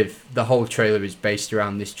 The whole trailer is based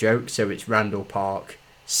around this joke. So it's Randall Park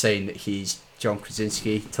saying that he's John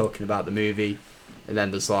Krasinski, talking about the movie, and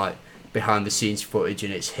then there's like behind the scenes footage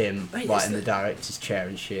and it's him like in the director's chair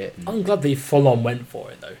and shit. And I'm glad they full on went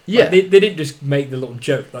for it though. Yeah, like, they didn't just make the little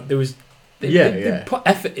joke. Like there was. They put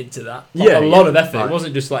effort into that. Like, a lot of effort. Like, it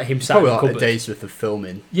wasn't just like him sat in the cupboard. Probably like a day's worth of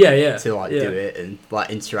filming. To do it and like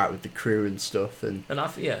interact with the crew and stuff. And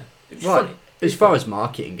it's funny. As far as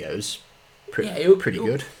marketing goes, pretty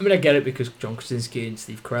good. I mean, I get it because John Krasinski and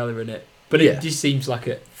Steve Carell are in it, but it just seems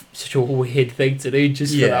like such a weird thing to do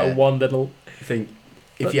just for that one little. I think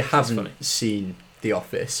if you haven't seen The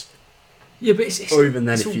Office. Yeah, but it's or even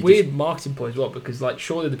then, it's if a you weird marketing point as well, because like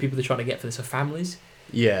surely the people they're trying to get for this are families.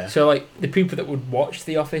 Yeah. So like the people that would watch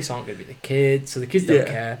The Office aren't going to be the kids, so the kids don't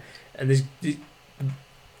care, and there's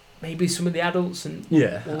maybe some of the adults and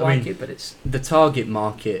will like it, but it's the target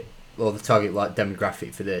market or the target like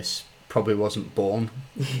demographic for this probably wasn't born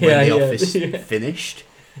when The Office finished.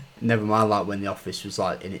 Never mind, like when The Office was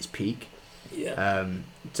like in its peak. Yeah.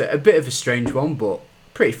 So a bit of a strange one, but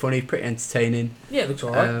pretty funny, pretty entertaining. Yeah, it looks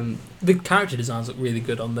alright. The character designs look really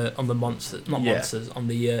good on the monsters, monsters, on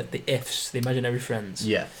the ifs, the imaginary friends.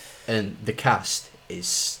 Yeah, and the cast is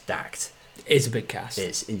stacked. It's a big cast.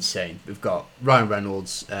 It's insane. We've got Ryan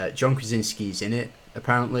Reynolds, John Krasinski's in it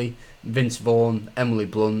apparently, Vince Vaughn, Emily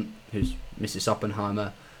Blunt, who's Mrs.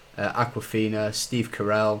 Oppenheimer, Awkwafina, Steve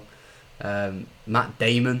Carell, Matt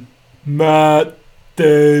Damon. There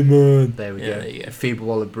we go. Phoebe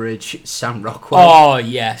Waller-Bridge, Sam Rockwell. Oh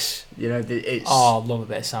yes. You know, it's. Oh, I love a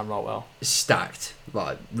bit of Sam Rockwell. Stacked,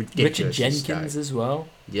 like ridiculous. Richard Jenkins as well.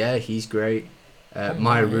 Yeah, he's great.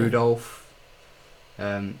 Maya Rudolph,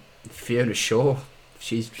 Fiona Shaw.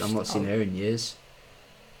 I'm not seen her in years.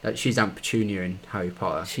 She's Aunt Petunia in Harry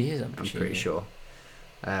Potter. She is Aunt Petunia. I'm pretty sure.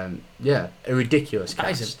 Yeah, a ridiculous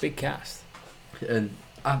cast. That is a big cast. And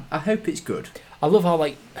I hope it's good. I love how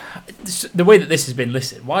like the way that this has been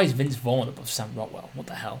listed. Why is Vince Vaughn above Sam Rockwell? What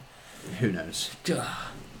the hell? Who knows? But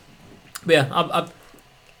yeah,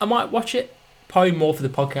 I might watch it. Probably more for the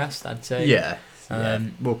podcast, I'd say. Yeah.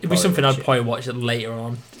 It'd be something I'd probably watch it later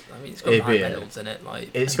on. I mean, it's got Ryan Reynolds in it. Like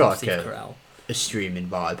it's got Steve like Carell. A streaming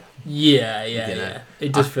vibe. Yeah.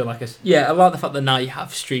 It does feel like I like the fact that now you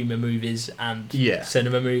have streamer movies and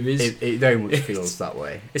cinema movies. It very much feels that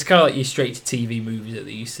way. It's kind of like your straight to TV movies that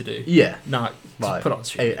they used to do. Yeah. Now like put on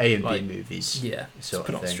streaming. A and B movies. Yeah. Sort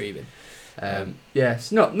put on streaming. Yeah,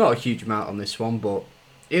 it's not a huge amount on this one, but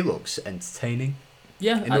it looks entertaining.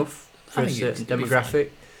 Yeah. Enough for a certain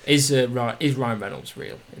demographic. Is Ryan Reynolds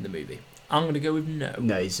real in the movie? I'm going to go with no.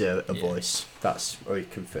 No, he's a voice. That's already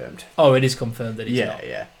confirmed. Oh, it is confirmed that he's not?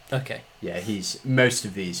 Yeah. Okay. Yeah, most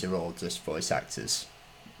of these are all just voice actors.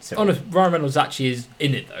 So. Ryan Reynolds actually is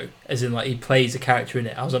in it, though. As in, like, he plays a character in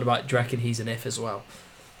it. I was on about, do you reckon he's an if as well?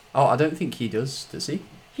 Oh, I don't think he does he?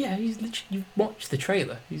 Yeah, he's literally, you watch the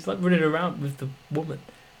trailer. He's, like, running around with the woman,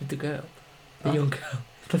 with the girl, the young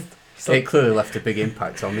girl. It clearly left a big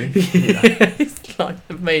impact on me. It's like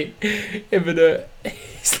the main,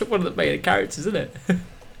 it's like one of the main characters, isn't it?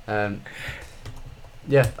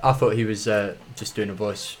 Yeah, I thought he was just doing a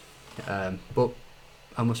voice, but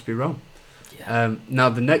I must be wrong. Yeah. Now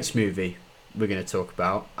the next movie we're going to talk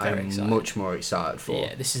about, I'm much more excited for.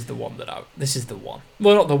 Yeah, this is the one.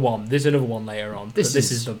 Well, not the one. There's another one later on. This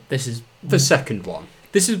is the second one.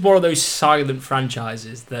 This is one of those silent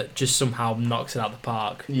franchises that just somehow knocks it out of the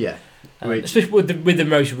park. Yeah. Especially with the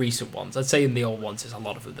most recent ones. I'd say in the old ones there's a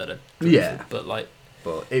lot of it that are goofy,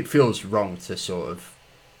 but it feels wrong to sort of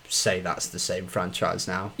say that's the same franchise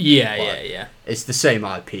now. Yeah. It's the same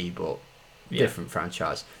IP but different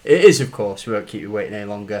franchise. It is, of course, we won't keep you waiting any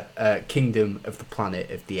longer, Kingdom of the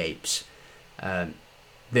Planet of the Apes.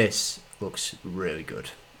 This looks really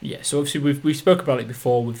good. Yeah, so obviously we spoke about it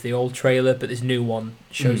before with the old trailer, but this new one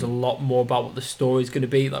shows a lot more about what the story's going to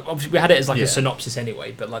be. Like, obviously we had it as like a synopsis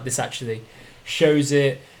anyway, but like this actually shows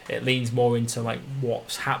it. It leans more into like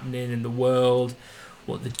what's happening in the world,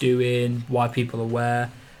 what they're doing, why people are where,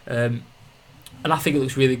 and I think it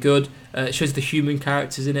looks really good. It shows the human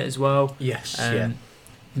characters in it as well. Yes.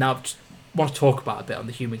 Now, I just want to talk about a bit on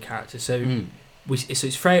the human characters. So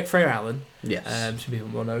it's Freya Allen. Yes. Some people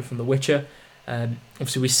will know from The Witcher.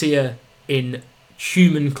 Obviously we see her in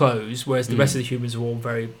human clothes, whereas the rest of the humans are all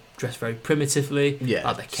dressed very primitively,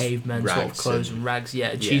 like the cavemen sort of clothes and rags.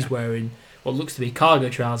 Yeah, and she's wearing what looks to be cargo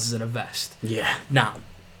trousers and a vest. Yeah. Now,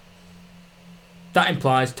 that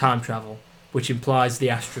implies time travel, which implies the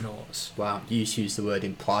astronauts. Wow, you used the word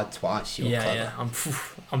implied twice. You're clever. Yeah,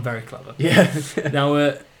 I'm very clever. Yeah.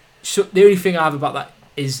 Now, so the only thing I have about that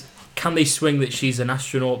is, can they swing that she's an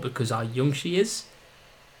astronaut because how young she is?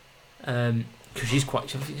 Because she's I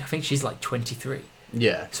think she's like 23.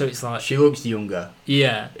 Yeah. So it's like she looks younger.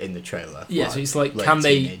 Yeah. In the trailer. Yeah. So it's like, can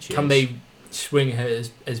they swing her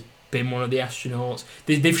as being one of the astronauts?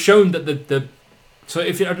 They've shown that so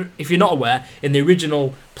if you're not aware, in the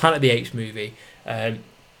original Planet of the Apes movie, and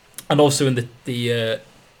also in the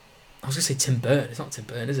I was gonna say Tim Burton. It's not Tim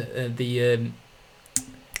Burton, is it?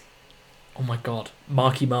 Oh my God,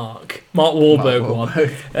 Mark Wahlberg one.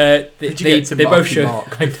 They both show Mark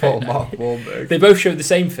Wahlberg. They both show the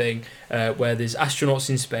same thing, where there's astronauts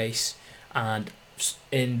in space, and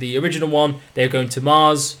in the original one, they're going to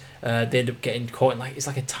Mars. They end up getting caught in it's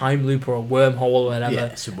like a time loop or a wormhole or whatever,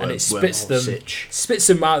 and it spits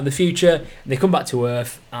them out in the future. And they come back to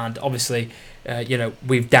Earth, and obviously,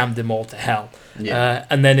 we've damned them all to hell. Yeah.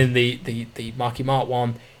 And then in the Marky Mark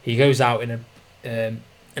one, he goes out in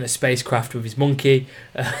a spacecraft with his monkey,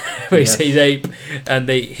 his ape, and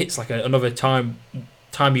they hits like another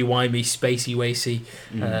timey-wimey, spacey-wacy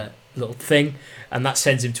little thing, and that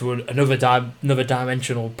sends him to another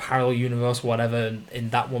dimensional parallel universe, whatever. In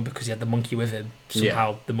that one, because he had the monkey with him,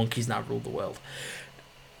 somehow the monkeys now rule the world.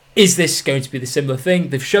 Is this going to be the similar thing?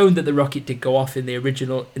 They've shown that the rocket did go off in the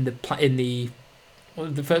original, the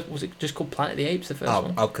first, was it just called Planet of the Apes? The first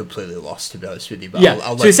one. I'm completely lost, to be honest with you. But yeah,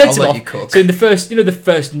 I'll let you cook. So in the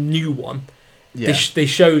first new one, they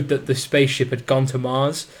showed that the spaceship had gone to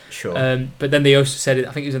Mars. Sure. But then they also said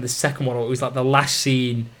I think it was in the second one, or it was like the last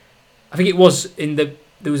scene. I think it was there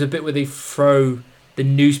was a bit where they throw the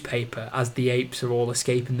newspaper as the apes are all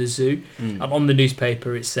escaping the zoo, and on the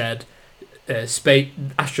newspaper it said, "Space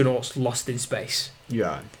astronauts lost in space."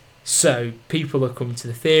 Yeah. So people are coming to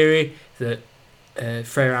the theory that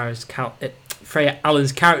Freya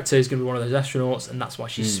Allen's character is going to be one of those astronauts, and that's why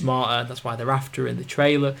she's smarter. That's why they're after her in the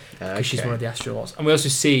trailer, because she's one of the astronauts. And we also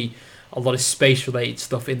see a lot of space-related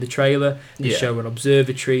stuff in the trailer. They show an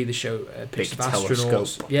observatory. They show pictures of astronauts.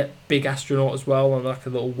 Telescope. Yeah, big astronaut as well on like a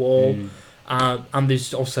little wall. And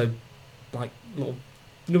there's also like little,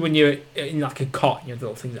 when you're in like a cot, the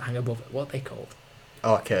little things that hang above it. What are they called?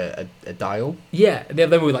 Oh, like a dial. Yeah, the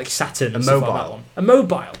other were like Saturn. And stuff like that one. A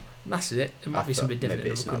mobile. That's it. It might be something different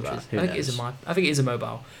in other countries. I think it is a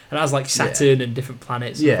mobile, and it has like Saturn and different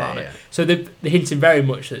planets. And So they're hinting very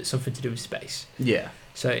much that it's something to do with space. Yeah.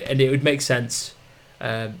 So, and it would make sense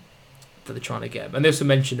that they're trying to get them. And they also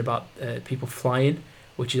mentioned about people flying,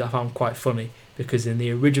 which I found quite funny, because in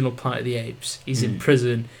the original Planet of the Apes, he's in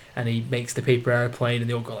prison and he makes the paper airplane, and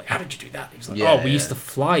they all go like, "How did you do that?" He's like, "We used to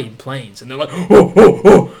fly in planes," and they're like,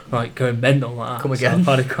 "Oh," like going mental like that. Come again. So I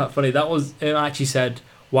found it quite funny. That was it. Actually said,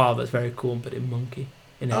 "Wow, that's very cool," but in monkey.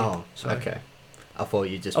 In ape. Okay. I thought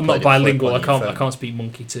you just. I'm not bilingual. I can't speak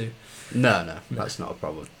monkey too. No, that's not a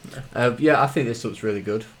problem. I think this looks really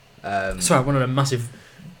good. Sorry, I wanted a massive,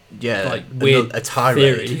 weird a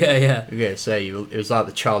tirade. Theory. Yeah. Say it was like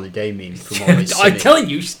the Charlie Day meme from Always I'm telling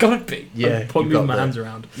you, she's got to be. Yeah, I'm moving my hands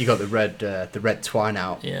around. You got the red twine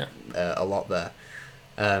out. Yeah. A lot there.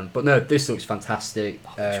 But no, this looks fantastic.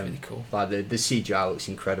 It's really cool. Like the CGI looks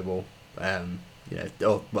incredible. The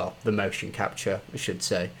motion capture, I should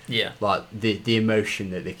say. Yeah. Like the emotion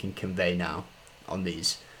that they can convey now on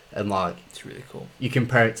these. And like, it's really cool. You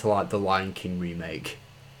compare it to like the Lion King remake,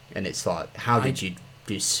 and it's like, how did you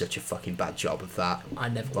do such a fucking bad job of that? I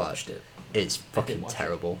never watched it. It's fucking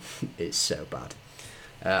terrible. It's so bad.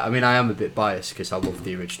 I mean, I am a bit biased because I love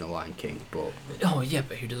the original Lion King, but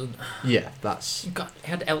but who doesn't? Yeah, that's. He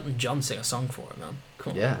had Elton John sing a song for it, man.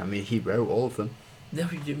 Come on. Yeah, I mean, he wrote all of them. Yeah,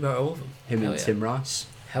 he wrote all of them. Him and Tim Rice.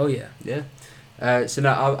 Hell yeah. Yeah. So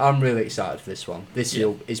no, I'm really excited for this one. This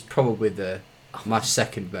is probably my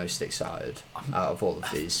second most excited out of all of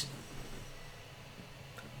these.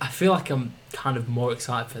 I feel like I'm kind of more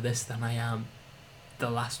excited for this than I am the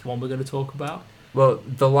last one we're going to talk about. Well,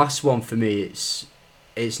 the last one for me,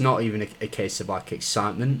 it's not even a case of like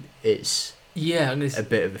excitement. It's a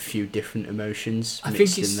bit of a few different emotions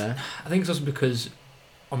mixed in there. I think it's also because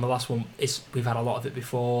on the last one, we've had a lot of it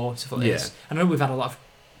before. Stuff like this. I know we've had a lot of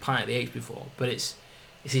Planet of the Apes before, but it's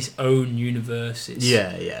its own universe. It's,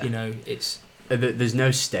 it's. There's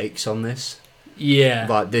no stakes on this. Yeah.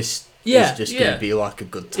 Like this is just going to be like a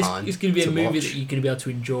good time. It's going to be a movie that you're going to be able to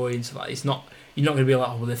enjoy and stuff like that. It's not. You're not going to be like,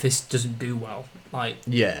 oh, well, if this doesn't do well, like.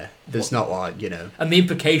 Yeah, there's not like And the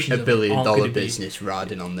implications. $1 billion business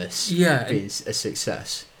riding on this. Yeah. Being a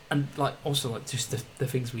success. And like also like just the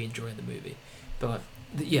things we enjoy in the movie, but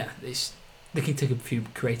like, they can take a few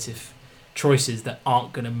creative choices that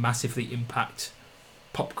aren't going to massively impact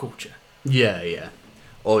pop culture. Yeah.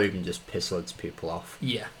 Or even just piss loads of people off.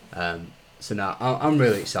 Yeah. So now I'm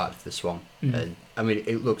really excited for this one, and I mean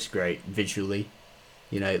it looks great visually.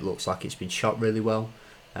 It looks like it's been shot really well.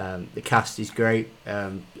 The cast is great.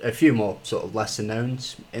 A few more sort of lesser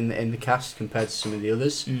knowns in the cast compared to some of the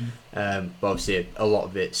others. But obviously a lot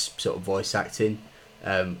of it's sort of voice acting.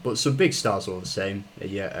 But some big stars all the same.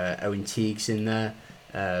 Owen Teague's in there.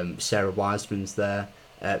 Sarah Wiseman's there.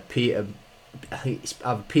 Peter. I think it's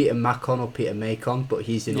either Peter Macon or Peter Macon, but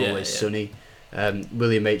he's in Always Sunny.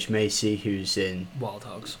 William H. Macy, who's in Wild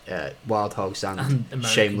Hogs, and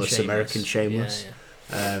American Shameless.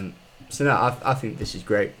 So no, I think this is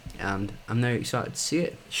great, and I'm now excited to see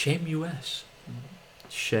it. Shame US.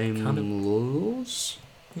 Shameless?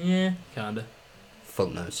 Yeah, kinda.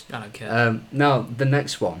 Fuck knows. I don't care. Now, the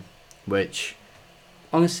next one, which,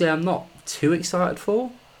 honestly, I'm not too excited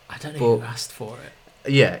for. I don't know who asked for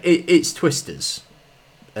it. Yeah, it's Twisters.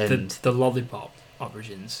 And the Lollipop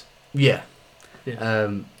Origins. Yeah. Yeah.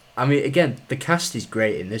 I mean, again, the cast is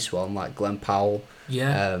great in this one, like Glenn Powell.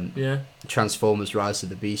 Yeah. Transformers: Rise of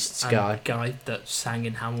the Beasts and guy that sang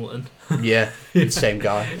in Hamilton. Yeah, same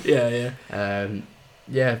guy. Yeah.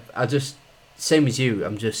 Yeah, same as you.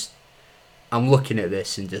 I'm looking at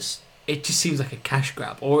this and just. It just seems like a cash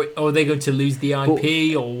grab, or are they going to lose the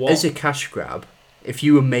IP, or what? As a cash grab, if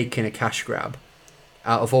you were making a cash grab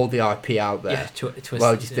out of all the IP out there, Twisters,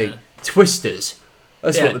 what do you think? Twisters.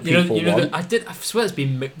 That's what the people want. I swear it's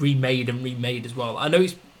been remade and remade as well. I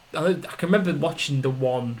can remember watching the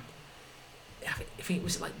one. I think it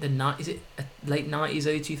was like is it a late 90s,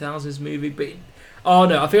 early 2000s movie? But oh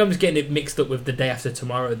no, I think I'm just getting it mixed up with The Day After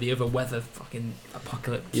Tomorrow, the other weather fucking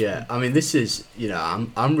apocalypse. Yeah, I mean, this is,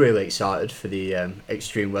 I'm really excited for the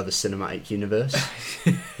Extreme Weather Cinematic Universe.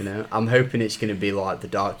 I'm hoping it's going to be like the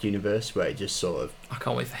Dark Universe, where it just sort of. I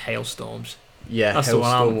can't wait for Hailstorms. Yeah, that's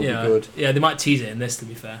Hailstorm will be good. Yeah, they might tease it in this, to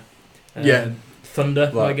be fair.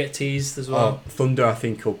 Thunder might get teased as well. Thunder, I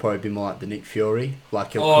think, will probably be more like the Nick Fury.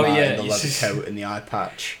 Like he'll come out in the leather coat and the eye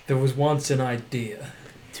patch. There was once an idea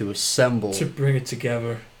to assemble. To bring it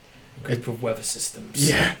together, a group of weather systems.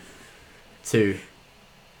 Yeah. To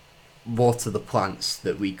water the plants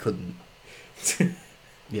that we couldn't. And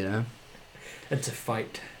to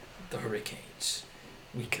fight the hurricanes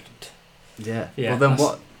we couldn't. Yeah. Well, then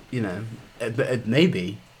what,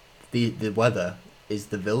 maybe the weather is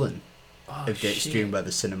the villain of the Extreme Weather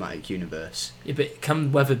Cinematic Universe. Yeah, but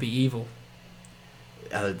can weather be evil?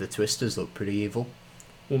 The Twisters look pretty evil.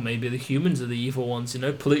 Well, maybe the humans are the evil ones,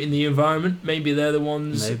 polluting the environment. Maybe they're the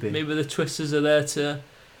ones. Maybe the Twisters are there to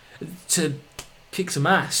kick some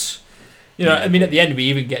ass. I mean, at the end we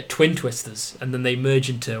even get twin Twisters, and then they merge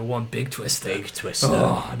into one big Twister. Big Twister.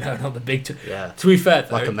 Oh no, not the big Twister. Yeah. To be fair,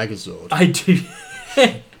 though, like a Megazord. I do.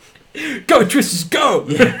 Go Twisters, go!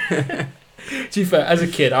 Yeah. To be fair, as a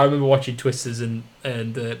kid, I remember watching Twisters and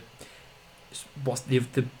what's the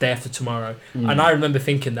Day After Tomorrow, and I remember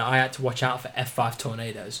thinking that I had to watch out for F5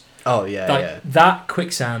 tornadoes. Oh yeah, that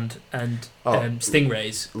quicksand and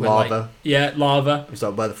stingrays. Lava. Lava. It's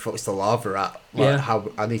like, where the fuck's the lava at?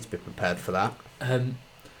 How I need to be prepared for that.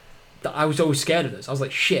 I was always scared of those. I was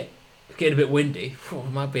like, shit. It's getting a bit windy. Oh,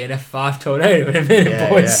 it might be an F5 tornado in a minute,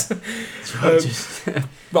 boys. Yeah.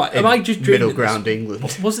 Right, am I just dreaming? Middle ground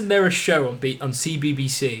England. Wasn't there a show on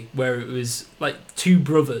CBBC where it was like two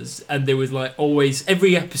brothers, and there was like always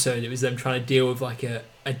every episode it was them trying to deal with like a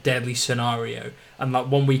deadly scenario, and like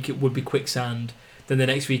one week it would be quicksand, then the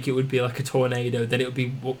next week it would be like a tornado, then it would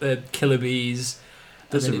be killer bees.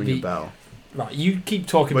 Doesn't ring a bell. Right, you keep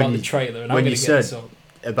talking about the trailer, and I'm going to get this on.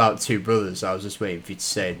 About two brothers, I was just waiting for you to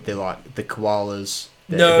say they're like the koalas.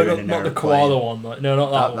 No, not the koala one. No,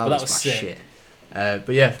 not that one. That was sick. Shit. But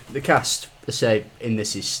yeah, the cast, I say, in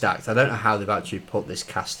this is stacked. I don't know how they've actually put this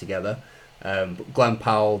cast together. But Glenn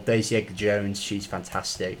Powell, Daisy Edgar-Jones, she's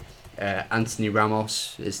fantastic. Anthony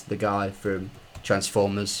Ramos is the guy from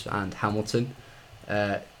Transformers and Hamilton.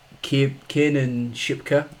 Kiernan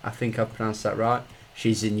Shipka, I think I've pronounced that right.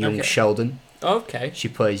 She's in Young Sheldon. Okay. She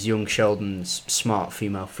plays young Sheldon's smart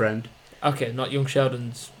female friend. Okay, not young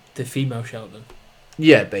Sheldon's, the female Sheldon.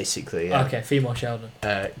 Yeah, basically, yeah. Okay, female Sheldon.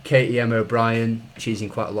 Katie M. O'Brien, she's in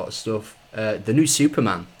quite a lot of stuff. The new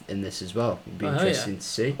Superman in this as well. It'd be interesting to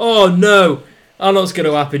see. Oh, no! I know what's going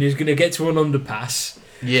to happen. He's going to get to an underpass.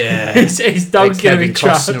 Yeah. his dog's going to be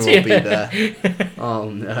trapped. Kevin Costner will be there.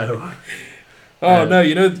 Oh, no. Oh, no,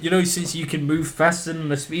 you know, since you can move faster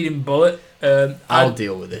than a speeding bullet... I'll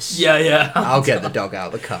deal with this. Yeah. I'll get the dog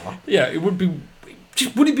out of the car. Yeah, it would be...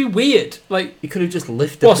 Would it be weird? Like, you could have just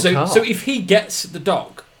lifted the car. So if he gets the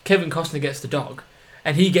dog, Kevin Costner gets the dog,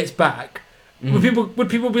 and he gets back, would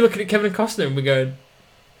people be looking at Kevin Costner and be going,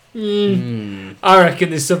 I reckon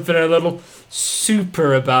there's something a little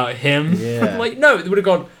super about him. Yeah. Like, no, they would have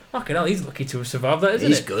gone, fucking hell, he's lucky to have survived that, isn't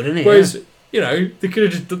He's good, isn't he? Whereas, they could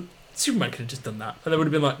have just done... Superman could have just done that, and they would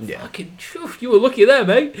have been like, "Fucking, you were lucky there,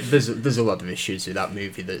 mate." There's a lot of issues with that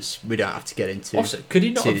movie that's we don't have to get into. Also, could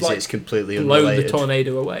he not have it's completely blown the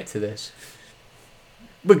tornado away to this?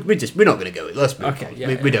 We're not going to go. Let's move on.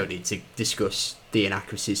 Yeah, we don't need to discuss the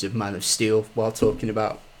inaccuracies of Man of Steel while talking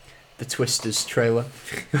about the Twisters trailer.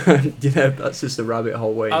 That's just a rabbit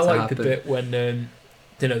hole waiting to happen. I like the bit when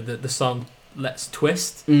the song Let's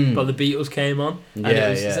Twist, but the Beatles came on. And it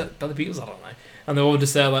was, is that by the Beatles? I don't know. And they were all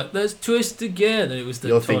just there like, let's twist again. And it was the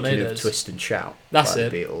You're Tornadoes. thinking of Twist and Shout. That's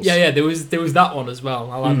it. The Beatles. Yeah, there was that one as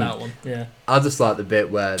well. I like that one. Yeah. I just like the bit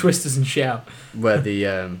where Twisters and Shout. Where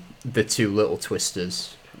the two little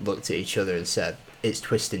twisters looked at each other and said, "It's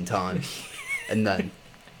twisting time," and then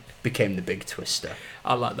became the big twister.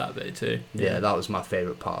 I like that bit too. Yeah, that was my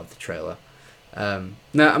favourite part of the trailer.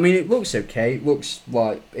 No, I mean it looks okay. It looks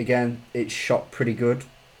like, again, it's shot pretty good,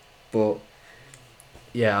 but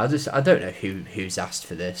yeah, I don't know who's asked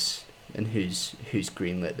for this and who's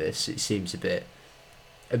greenlit this. It seems a bit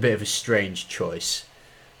of a strange choice,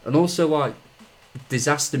 and also like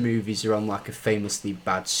disaster movies are on like a famously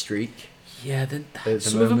bad streak. Yeah,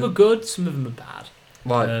 some of them are good, some of them are bad.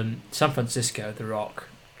 Like San Francisco, The Rock.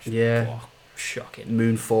 Yeah. Oh, shocking.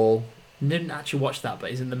 Moonfall. Didn't actually watch that, but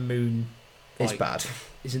isn't the moon? It's bad.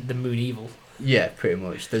 Isn't the moon evil? Yeah, pretty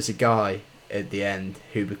much. There's a guy at the end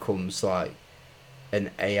who becomes like an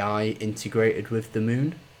AI integrated with the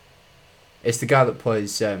moon. It's the guy that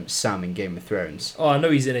plays Sam in Game of Thrones. Oh, I know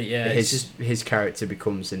he's in it. Yeah, his character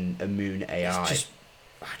becomes a moon AI. I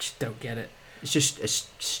just don't get it. It's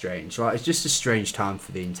just strange. Like, it's just a strange time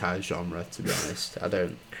for the entire genre, to be honest. I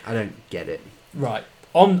don't get it. Right.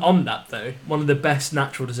 On that though, one of the best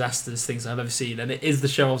natural disasters things I've ever seen, and it is the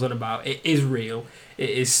show I was on about. It is real. It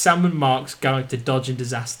is Sam and Mark's going to dodging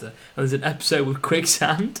disaster, and there's an episode with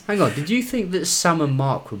quicksand. Hang on, did you think that Sam and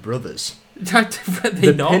Mark were brothers?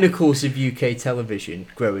 The not? Pinnacles of UK television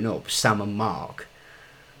growing up, Sam and Mark.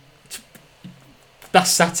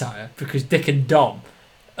 That's satire, because Dick and Dom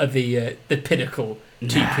are the pinnacle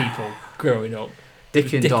two people growing up.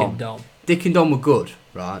 Dick and Dom. Dick and Dom were good,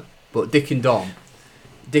 right? But Dick and Dom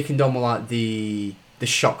were like the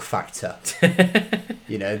shock factor.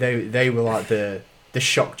 You know, they were like the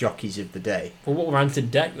shock jockeys of the day. Well, what were Ant and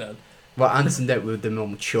Dec then? Well, Ant and Dec were the more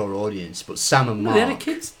mature audience, but Sam and Mark... They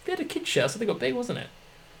had a kids show, so they got big, wasn't it?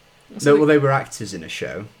 Well, they were actors in a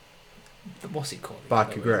show. What's it called?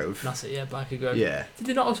 Biker Grove. That's it, yeah, Biker Grove. Yeah. Did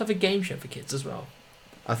they not also have a game show for kids as well?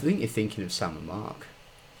 I think you're thinking of Sam and Mark.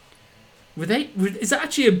 Is that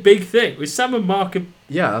actually a big thing? Was Sam and Mark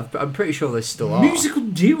Yeah, I'm pretty sure they still are. Musical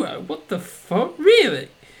duo? What the fuck? Really?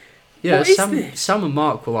 Yeah, what is this? Sam and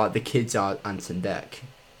Mark were like the kids are Ant and Dec.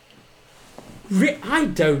 I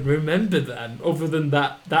don't remember them other than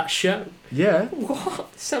that show. Yeah.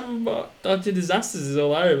 What? Sam and Mark Dodging Disasters is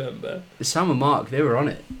all I remember. Sam and Mark, they were on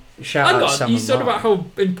it. Shout out Sam and Mark. You said about how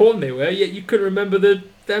important they were, yet you couldn't remember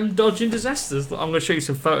them dodging disasters. I'm going to show you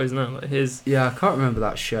some photos now. Like here's. Yeah, I can't remember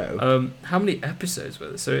that show. How many episodes were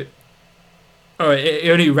there? So, it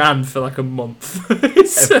only ran for like a month. Of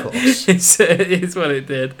course. It's what it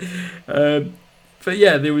did. But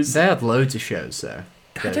yeah, there was. They had loads of shows there.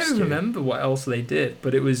 I don't remember what else they did,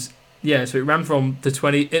 but it was so it ran from the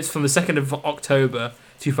 2nd of October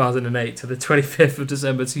 2008 to the 25th of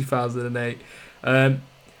December 2008.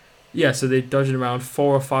 So they're dodging around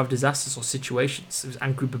 4 or 5 disasters or situations. There was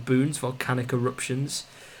angry baboons, volcanic eruptions,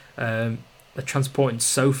 a transporting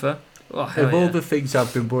sofa. Oh, of all the things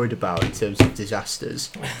I've been worried about in terms of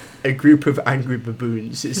disasters, a group of angry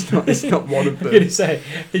baboons is not one of them. I'm going to say,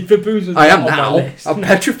 baboons was I am on now. my list. I'm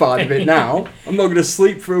petrified of it now. I'm not going to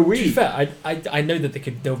sleep for a week. To be fair, I know that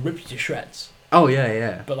they'll rip you to shreds. Oh,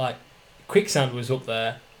 yeah. But like, quicksand was up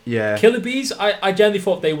there. Yeah. Killer bees, I generally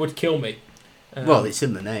thought they would kill me. Well, it's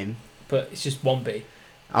in the name. But it's just one bee.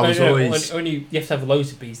 Only you have to have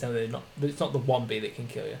loads of bees, don't they? It's not the one bee that can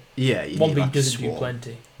kill you. Yeah, one bee doesn't do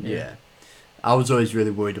plenty. Yeah. I was always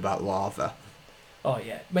really worried about lava. Oh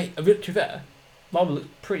yeah, mate. To be fair, lava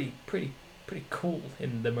looked pretty cool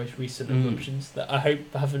in the most recent eruptions. That I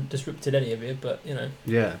hope haven't disrupted any of you, but you know.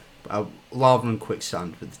 Yeah, lava and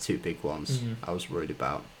quicksand were the two big ones I was worried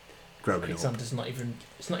about growing quicksand up. Quicksand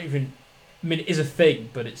is not even. I mean, it is a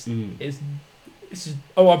thing, but it's just,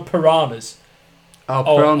 and piranhas.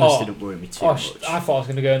 Piranhas didn't worry me too much. I thought I was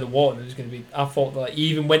going to go in the water and it was going to be... I thought that like, you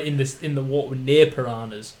even went in the water near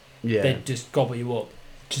piranhas, they'd just gobble you up.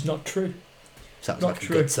 Which is not true. Sounds like a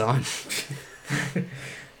good time.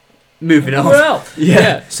 Moving on. Well,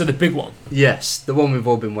 yeah. So the big one. Yes, the one we've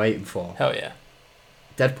all been waiting for. Hell yeah.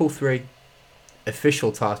 Deadpool 3.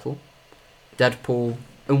 Official title. Deadpool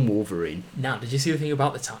and Wolverine. Now, did you see the thing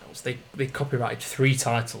about the titles? They copyrighted 3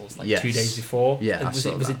 titles 2 days before. Yeah, was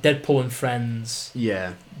it Deadpool and Friends?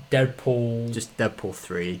 Yeah. Deadpool. Just Deadpool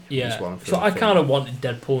 3. Yeah. So I kind of wanted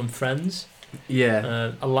Deadpool and Friends.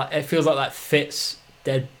 Yeah. It feels like that fits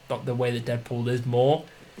the way that Deadpool is more.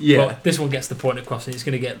 Yeah. But this one gets the point across, and it's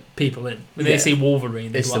going to get people in. When they see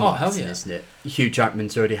Wolverine, they're like, "Oh hell yeah!" Isn't it? Hugh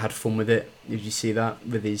Jackman's already had fun with it. Did you see that?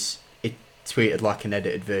 He tweeted like an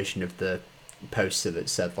edited version of the poster that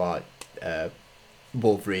said like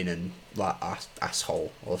Wolverine and like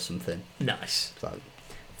asshole or something. Nice. It's like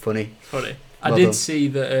funny. I did see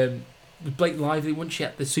that Blake Lively, wasn't she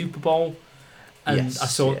at the Super Bowl? And yes,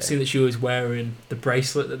 I seen that she was wearing the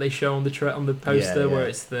bracelet that they show on the poster, where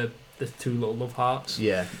it's the two little love hearts.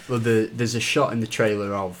 Yeah. Well, there's a shot in the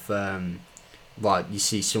trailer of like you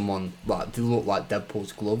see someone like they look like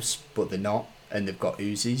Deadpool's gloves, but they're not, and they've got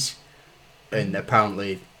Uzis, and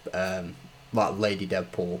apparently like Lady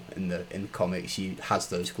Deadpool in the comics, she has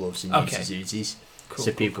those gloves and uses Uzis. Cool,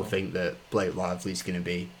 so people think that Blake Lively's going to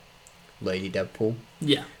be Lady Deadpool.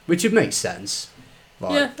 Yeah. Which would make sense.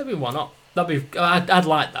 Like, yeah, why not? I'd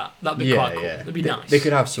like that. That'd be quite cool. It'd be nice. They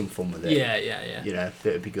could have some fun with it. Yeah. You know,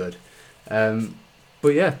 it'd be good. But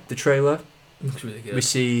yeah, the trailer. Looks really good. We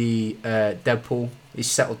see Deadpool. He's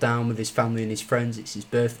settled down with his family and his friends. It's his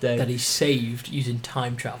birthday. That he's saved using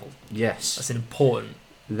time travel. Yes. That's an important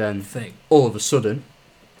thing. All of a sudden,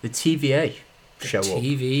 the TVA show up.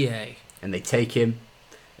 TVA. And they take him.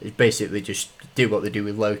 They basically just do what they do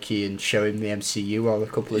with Loki and show him the MCU on a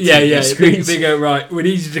couple of TV screens. They go, right, we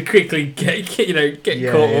need you to quickly get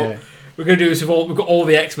caught up. We're going to do this with we've got all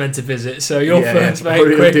the X-Men to visit, so you're first,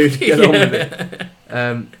 mate. Quick. Dude, get on with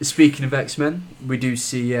it. Speaking of X-Men, we do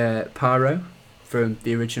see Pyro from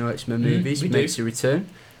the original X-Men movies makes a return.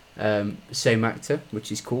 Same actor,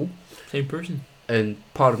 which is cool. Same person. And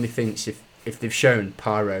part of me thinks if they've shown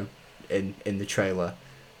Pyro in the trailer,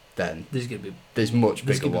 then there's much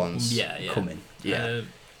bigger ones coming. Yeah.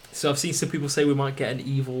 So I've seen some people say we might get an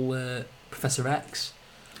evil Professor X.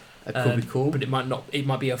 That could be cool. But it might not. It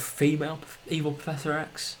might be a female evil Professor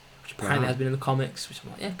X, which apparently has been in the comics. Which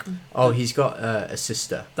I'm like, yeah, come on. Oh, he's got a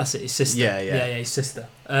sister. That's it, his sister. Yeah, his sister.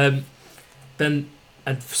 Then,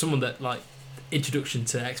 and for someone that like introduction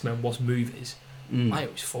to X-Men was movies, I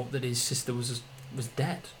always thought that his sister was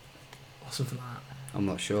dead, or something like that. I'm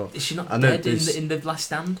not sure. Is she not dead in the Last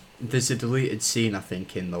Stand? There's a deleted scene, I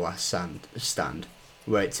think, in the Last Stand,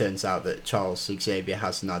 where it turns out that Charles Xavier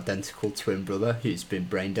has an identical twin brother who's been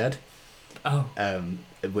brain dead. Oh.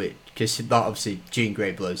 Because that obviously Jean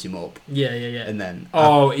Grey blows him up. Yeah. And then.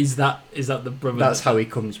 Is that the brother? That's how he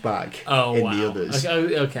comes back. Oh, in wow. the others.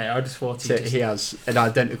 Okay, I just thought he has an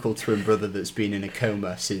identical twin brother that's been in a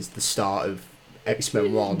coma since the start of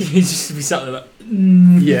X-Men 1. He's just be sat there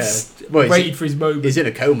like, waiting for his moment. He's in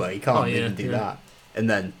a coma, he can't even do that. And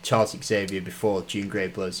then Charles Xavier, before Jean Grey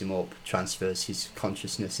blows him up, transfers his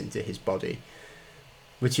consciousness into his body,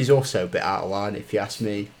 which is also a bit out of line if you ask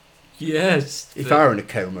me. Yes. If I were in a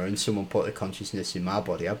coma and someone put a consciousness in my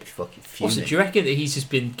body, I'd be fucking fuming. Also, do you reckon that he's just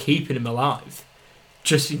been keeping him alive,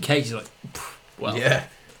 just in case? Like, well, yeah.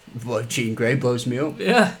 Well, Jean Grey blows me up.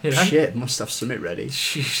 Yeah, Shit, must have something ready.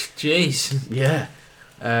 Jeez. Yeah.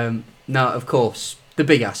 Now, of course, the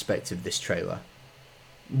big aspect of this trailer,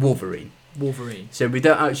 Wolverine. So we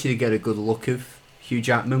don't actually get a good look of Hugh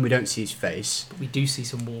Jackman. We don't see his face. But we do see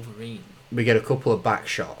some Wolverine. We get a couple of back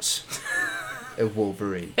shots of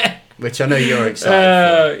Wolverine, which I know you're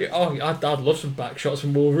excited for. I'd love some back shots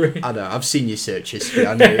from Wolverine. I know. I've seen your search history.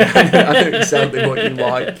 I know exactly what you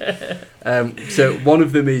like. So one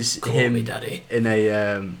of them is Call him me daddy. in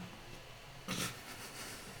a.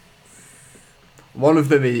 One of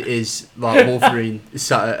them is like Wolverine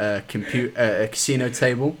sat at a casino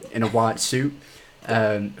table in a white suit.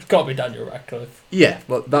 It's got to be Daniel Radcliffe. Yeah,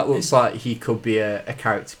 well, that looks like he could be a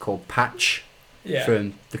character called Patch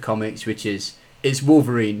from the comics, which is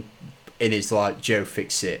Wolverine in his like Joe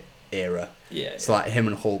Fixit era. Yeah, it's like him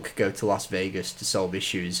and Hulk go to Las Vegas to solve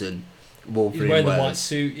issues, and Wolverine he's wearing wears the white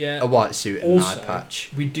suit. Yeah, a white suit and also, an eye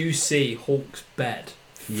patch. We do see Hulk's bed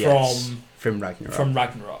from Ragnarok. From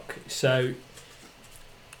Ragnarok. So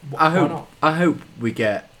I hope we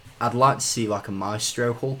get. I'd like to see like a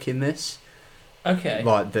Maestro Hulk in this. Okay.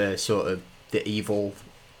 Like the sort of the evil,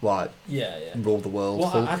 like rule the world. Well,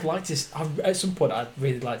 Hulk. I'd like to. At some point, I'd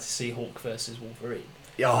really like to see Hulk versus Wolverine.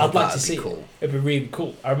 Oh, I'd like to see cool. it. It'd be really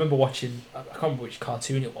cool. I remember watching. I can't remember which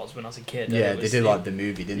cartoon it was when I was a kid. Yeah, they did like the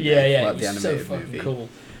movie, didn't they? Yeah, like the animated so fucking movie. Cool.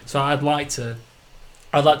 So I'd like to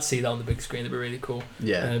see that on the big screen. It'd be really cool.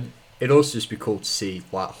 Yeah. It'd also just be cool to see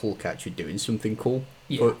like Hulk actually doing something cool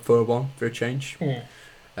for a change. Yeah.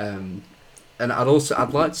 And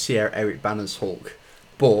I'd like to see Eric Banner's Hulk,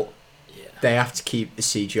 but they have to keep the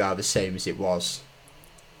CGI the same as it was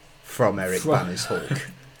from Eric Banner's Hulk.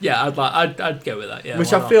 Yeah, I'd go with that. Yeah,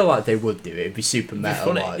 which I feel like they would do. It'd be super meta.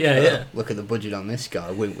 Funny. Like, look at the budget on this guy.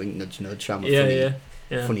 Wink, wink, nudge, nudge. I'm a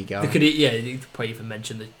funny guy. They could probably even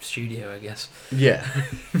mention the studio, I guess. Yeah,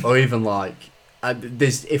 or even like.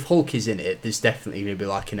 If Hulk is in it, there's definitely going to be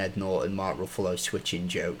like an Ed Norton, Mark Ruffalo switching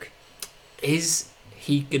joke. Is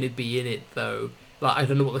he gonna be in it though? Like, I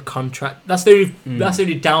don't know what the contract. That's the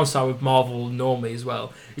only downside with Marvel normally as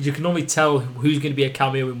well. Is you can normally tell who's going to be a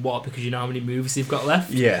cameo in what because you know how many movies they've got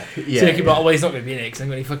left. Yeah. So you can be like, well, he's not going to be in it because they've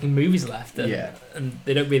got any fucking movies left. And, and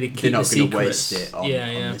they don't really keep the secrets. They're not going to waste it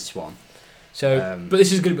on this one. So, but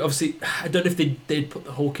this is going to be obviously. I don't know if they'd put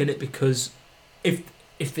the Hulk in it because because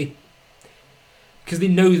they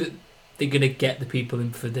know that they're going to get the people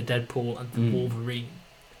in for the Deadpool and the Wolverine.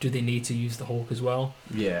 Do they need to use the Hulk as well?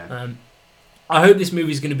 Yeah. I hope this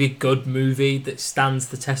movie is going to be a good movie that stands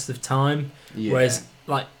the test of time. Yeah. Whereas,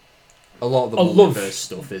 like, a lot of the multiverse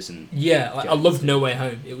stuff isn't. Yeah, like, I loved No Way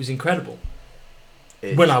Home. It was incredible.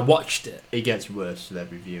 When I watched it, it gets worse with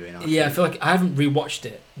every viewing. I feel like I haven't rewatched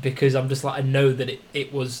it because I'm just like, I know that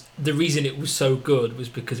it was the reason it was so good was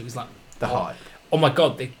because it was like the hype. Oh my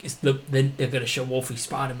god, they're going to show Wolverine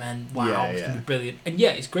Spider-Man. Wow, it's going to be brilliant. And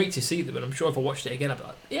yeah, it's great to see them. And I'm sure if I watched it again, I'd be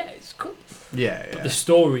like, yeah, it's cool. Yeah, but the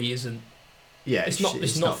story isn't. Yeah, it's not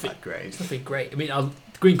that great. It's nothing great. I mean,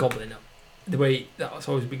 Green Goblin, the way that's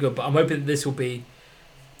always been good, but I'm hoping that this will be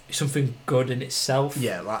something good in itself.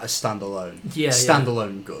 Yeah, like a standalone. Yeah,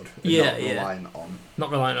 standalone good.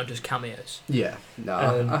 Not reliant on just cameos. Yeah, no,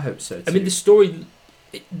 I hope so too. I mean, the story,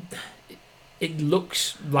 it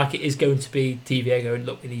looks like it is going to be TVA going,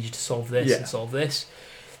 look, we need you to solve this and solve this,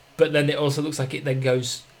 but then it also looks like it then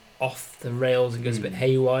goes off the rails and goes a bit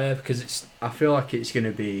haywire because it's. I feel like it's going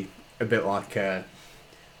to be a bit like a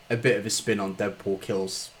bit of a spin on Deadpool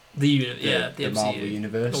kills the Marvel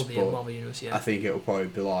universe. Marvel universe, I think it'll probably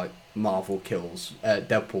be like Deadpool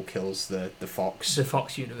kills the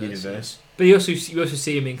Fox universe. Yeah. But you also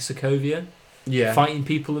see him in Sokovia, fighting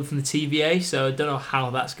people from the TVA. So I don't know how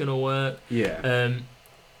that's going to work. Yeah.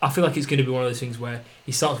 I feel like it's going to be one of those things where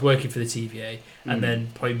he starts working for the TVA and then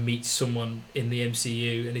probably meets someone in the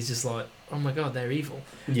MCU and he's just like, oh my god, they're evil.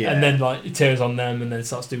 Yeah. And then like he turns on them and then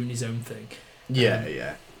starts doing his own thing.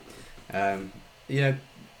 Yeah.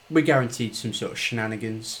 We're guaranteed some sort of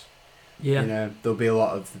shenanigans. Yeah. There'll be a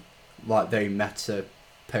lot of like very meta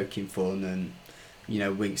poking fun and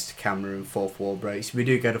winks to camera and fourth wall breaks. We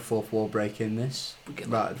do get a fourth wall break in this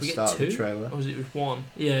at the start of the trailer. Or was it with one?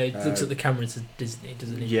 Yeah, it looks at the camera and says Disney,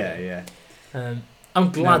 doesn't it? Yeah.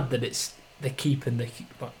 I'm glad that they're keeping the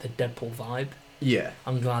Deadpool vibe. Yeah.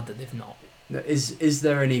 I'm glad that they've not. Is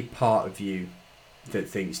there any part of you that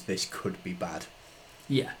thinks this could be bad?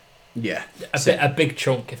 Yeah. Yeah. A big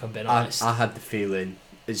chunk, if I'm being honest. I had the feeling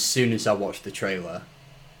as soon as I watched the trailer,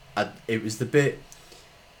 it was the bit.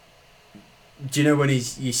 Do you know when you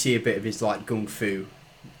see a bit of his like gung fu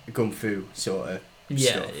sort of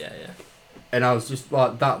stuff? Yeah. And I was just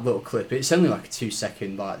like that little clip. It's only like a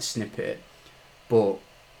 2-second like snippet, but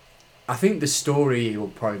I think the story will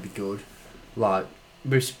probably be good. Like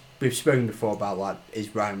we've spoken before about like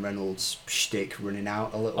is Ryan Reynolds' shtick running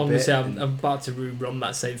out a little bit. Obviously, I'm about to run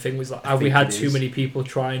that same thing. Was like, have we had too many people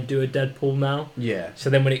try and do a Deadpool now? Yeah. So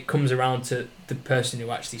then when it comes around to the person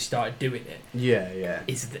who actually started doing it, yeah,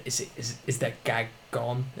 is that gag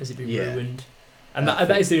gone? Has it been ruined? And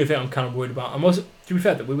that is the only thing I'm kind of worried about. I'm also, to be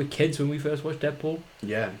fair, that we were kids when we first watched Deadpool.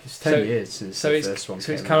 Yeah, it's 10 years since the first one.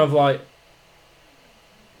 So it's kind of like,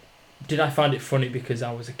 did I find it funny because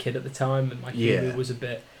I was a kid at the time and my humor was a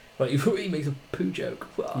bit like he makes a poo joke?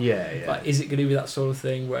 Yeah. Like, is it going to be that sort of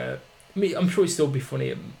thing where? I mean, I'm sure it'd still be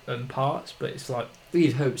funny in parts, but it's like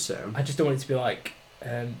you'd hope so. I just don't want it to be like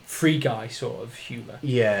Free Guy sort of humour.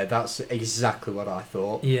 Yeah, that's exactly what I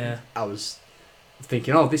thought. Yeah, I was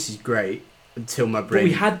thinking, oh, this is great until my brain.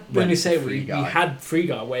 But we had Free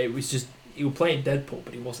Guy where it was just you were playing Deadpool,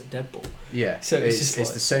 but he wasn't Deadpool. Yeah, so it's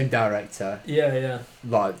the same director. Yeah.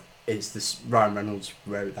 Like. It's this Ryan Reynolds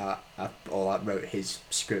wrote that, or like wrote his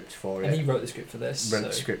script for it. And he wrote the script for this.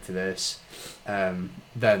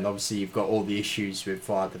 Then obviously you've got all the issues with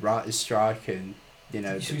like the writers' strike, and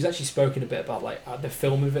So he's actually spoken a bit about like the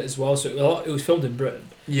film of it as well. So it was filmed in Britain.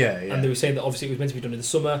 Yeah. And they were saying that obviously it was meant to be done in the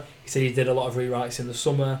summer. He said he did a lot of rewrites in the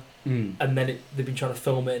summer, and then they've been trying to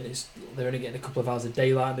film it, and they're only getting a couple of hours of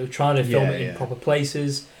daylight. And they were trying to film it in proper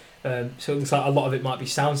places. So it looks like a lot of it might be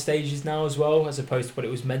sound stages now as well, as opposed to what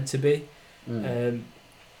it was meant to be.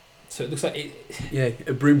 So it looks like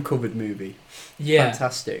a broom covered movie. Yeah,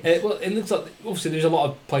 fantastic. It looks like obviously there's a lot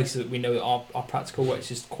of places that we know that are practical where it's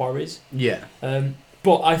just quarries. Yeah.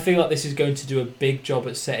 But I feel like this is going to do a big job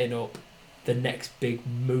at setting up the next big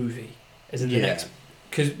movie, as in the next.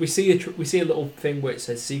 Because we see a little thing where it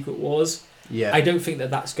says Secret Wars. Yeah. I don't think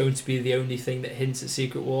that that's going to be the only thing that hints at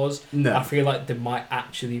Secret Wars. No. I feel like there might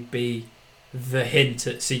actually be the hint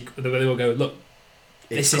at Secret. Where they will go, look,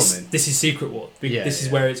 It's coming. This is Secret War. This is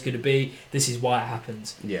where it's going to be. This is why it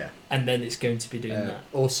happens. Yeah. And then it's going to be doing that.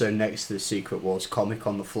 Also, next to the Secret Wars comic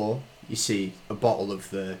on the floor, you see a bottle of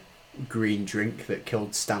the green drink that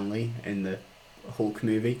killed Stanley in the Hulk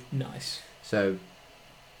movie. Nice. So,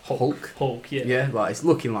 Hulk. Yeah. Yeah, like it's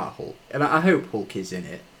looking like Hulk, and I hope Hulk is in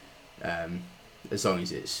it. As long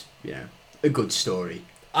as it's a good story.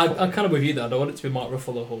 I'm kind of with you though. I don't want it to be Mark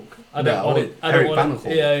Ruffalo Hulk. I don't want it. I Eric don't Bana want it.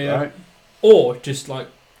 Hulk, Yeah. right? Or just like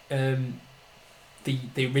the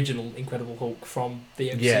original Incredible Hulk from the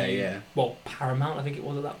MCU. Yeah. Well, Paramount, I think it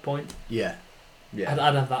was at that point. Yeah. I'd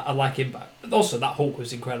have that. I like him back. But also, that Hulk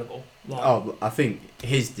was incredible. Like, I think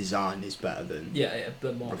his design is better than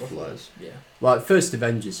than Mark Ruffalo's. Yeah. Like first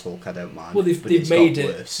Avengers Hulk, I don't mind. Well, they've made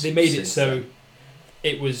it. They made it so then.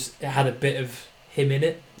 it had a bit of him in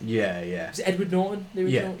it. Yeah. Was it Edward Norton? The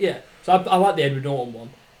original? Yeah. So I like the Edward Norton one.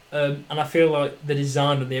 And I feel like the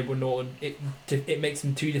design of the Edward Norton, it makes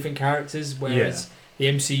them two different characters, whereas the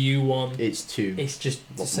MCU one, it's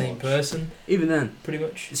just the same person. Even then, pretty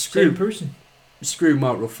much same person. Screw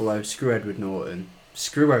Mark Ruffalo, screw Edward Norton,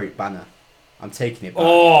 screw Eric Bana. I'm taking it back.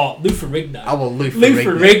 Oh, Luther Rigno. I will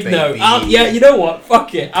Luther Rigno. Yeah, you know what?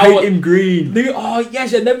 Fuck it. Paint him green. Oh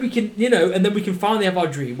yes, and then we can finally have our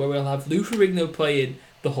dream where we'll have Luther Rigno playing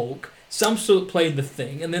the Hulk, Sam Stewart playing the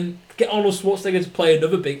Thing, and then get Arnold Schwarzenegger to play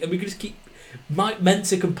another big, and we can just keep Mike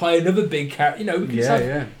Mentor can play another big character. We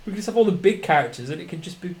can just have all the big characters, and it can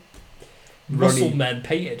just be muscle men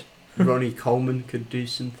painted. Ronnie Coleman could do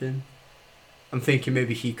something. I'm thinking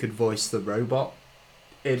maybe he could voice the robot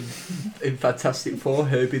in Fantastic Four,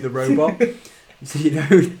 Herbie the robot. So,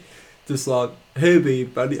 just like Herbie,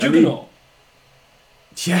 but Juggernaut.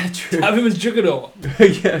 Yeah, true. Have him as Juggernaut.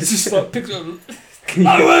 Yeah, it's just like picks up.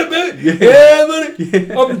 Alright, mate. Yeah, buddy.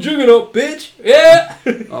 Yeah. I'm the Juggernaut, bitch. Yeah.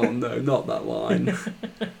 Oh no, not that line.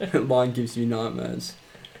 That line gives me nightmares.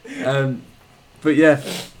 But yeah,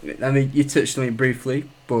 I mean, you touched on it briefly,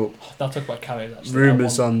 but I'll talk about cameos actually.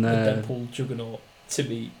 Rumours on the Deadpool Juggernaut to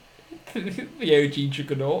be the OG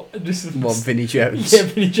Juggernaut. And just Vinnie Jones. Yeah,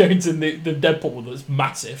 Vinnie Jones and the Deadpool that's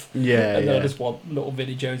massive. Yeah, and then I just want little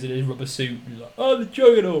Vinnie Jones in his rubber suit. And he's like, oh, the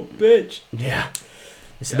Juggernaut, bitch. Yeah,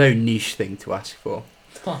 it's a very niche thing to ask for.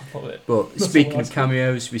 I love it. But speaking of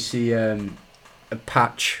cameos, we see a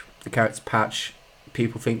Patch, the character Patch.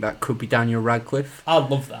 People think that could be Daniel Radcliffe. I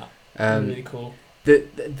love that. Really cool. The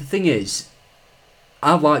thing is,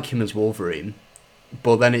 I like him as Wolverine,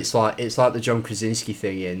 but then it's like the John Krasinski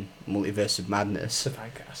thing in Multiverse of Madness. The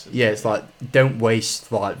fan cast. Yeah, it's like don't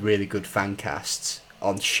waste like really good fan casts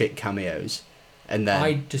on shit cameos, and then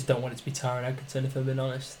I just don't want it to be Taron Egerton, if I'm being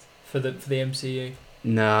honest, for the MCU.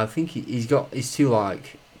 No, I think he's too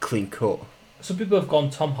like clean cut. Some people have gone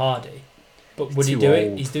Tom Hardy, but would he do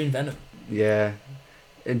it? He's doing Venom. Yeah,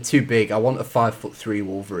 and too big. I want a 5'3"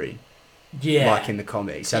 Wolverine. Yeah, like in the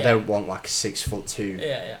comics. I don't want like a 6'2".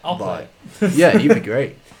 Yeah, I'll play. Yeah, he'd be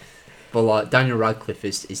great. But like Daniel Radcliffe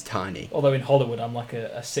is tiny. Although in Hollywood, I'm like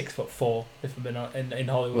a 6'4". If I'm in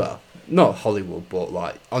Hollywood. Well, not Hollywood, but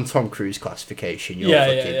like on Tom Cruise classification, you're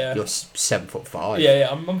you're 7'5". Yeah.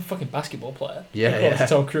 I'm a fucking basketball player. Yeah.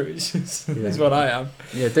 Tom Cruise is what I am.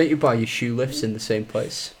 Yeah, don't you buy your shoe lifts in the same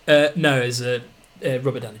place? No, as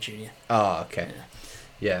Robert Downey Jr. Oh, okay.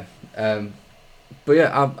 Yeah. But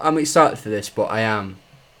yeah, I'm excited for this, but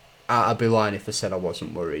I'd be lying if I said I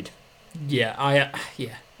wasn't worried. Yeah,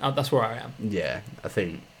 that's where I am. Yeah, I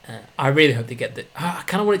think. I really hope they get the. I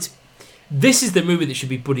kind of want it to. This is the movie that should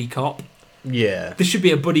be buddy cop. Yeah. This should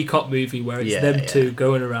be a buddy cop movie where it's them two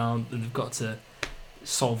going around and they've got to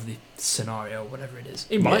solve the scenario, whatever it is.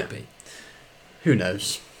 It might be. Who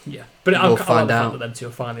knows? Yeah, but we'll find out that them two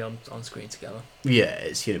are finally on screen together. Yeah,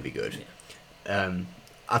 it's gonna be good. Yeah.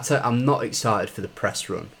 I'm not excited for the press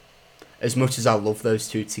run. As much as I love those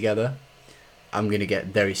two together, I'm going to get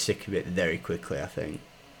very sick of it very quickly, I think.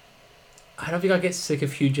 I don't think I'd get sick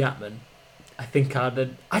of Hugh Jackman. I think I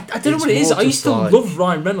don't know what it is. I used to love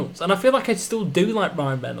Ryan Reynolds, and I feel like I still do like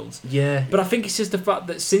Ryan Reynolds. Yeah. But I think it's just the fact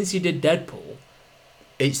that since he did Deadpool,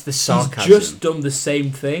 it's the sarcasm. He's just done the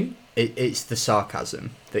same thing. It's the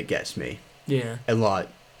sarcasm that gets me. Yeah. And like,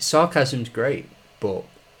 sarcasm's great, but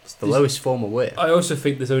it's the lowest form of wit. I also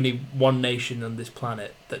think there's only one nation on this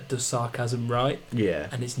planet that does sarcasm right. Yeah.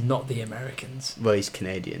 And it's not the Americans. Well, he's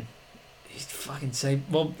Canadian. He's fucking same.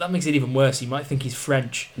 Well, that makes it even worse. You might think he's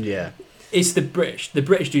French. Yeah. It's the British. The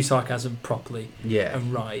British do sarcasm properly. Yeah.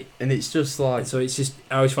 And right. And it's just like. And so it's just.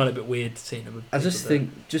 I always find it a bit weird seeing them. I just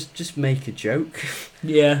think just make a joke.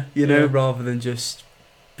 Yeah. You know, rather than just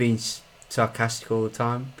being sarcastic all the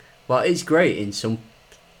time. Like, it's great in some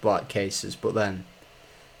like cases, but then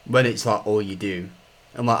when it's like all you do,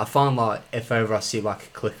 And like I find like if ever I see like a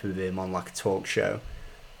clip of him on like a talk show,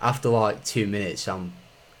 after like 2 minutes,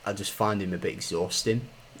 I just find him a bit exhausting.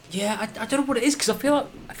 Yeah, I don't know what it is because I feel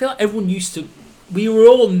like everyone used to. We were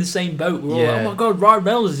all in the same boat. We were all like, oh my god, Ryan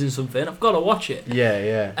Reynolds is in something. I've got to watch it. Yeah,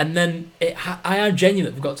 yeah. And then I am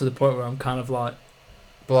genuinely got to the point where I'm kind of like.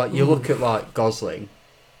 But like you look at like Gosling,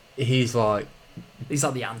 he's like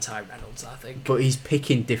the anti-Reynolds, I think. But he's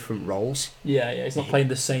picking different roles. Yeah, he's not playing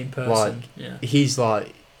the same person. Like, yeah. He's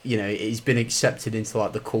like, he's been accepted into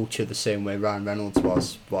like the culture the same way Ryan Reynolds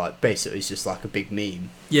was. Like basically, he's just like a big meme.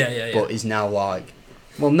 Yeah. But he's now like,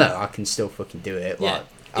 well, no, I can still fucking do it. Like.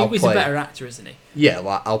 He's a better actor, isn't he? Yeah,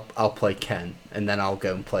 like I'll play Ken, and then I'll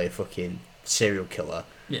go and play a fucking serial killer.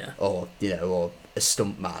 Yeah. Or or a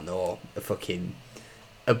stuntman, or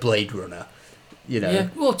a Blade Runner. Yeah.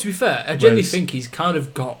 Well, to be fair, I generally think he's kind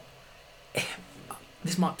of got.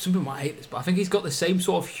 Some people might hate this, but I think he's got the same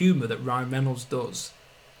sort of humour that Ryan Reynolds does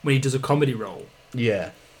when he does a comedy role.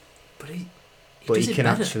 Yeah. But he can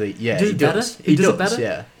better. actually, he does it better.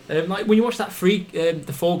 Yeah. Like when you watch that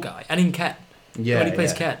the Fall Guy, and in Ken. Yeah, when he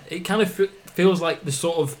plays Ken, it kind of feels like the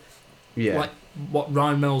sort of like what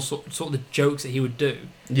Ryan Reynolds sort of the jokes that he would do.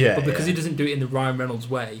 Yeah, but because he doesn't do it in the Ryan Reynolds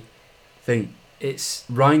way, I think it's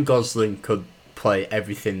Ryan Gosling could play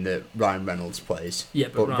everything that Ryan Reynolds plays. Yeah,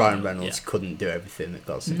 but Ryan Reynolds couldn't do everything that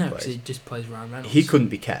Gosling plays. No, because he just plays Ryan Reynolds. He couldn't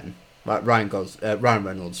be Ken. Like Ryan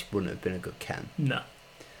Reynolds wouldn't have been a good Ken. No.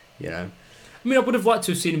 I mean, I would have liked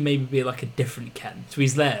to have seen him maybe be like a different Ken. So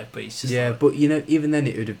he's there, but he's just but even then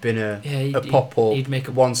it would have been a pop-up, he'd make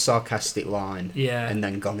one sarcastic line, yeah, and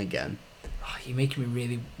then gone again. Oh, you're making me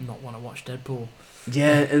really not want to watch Deadpool.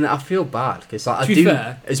 Yeah, and I feel bad, because like,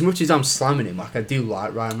 fair, as much as I'm slamming him, like I do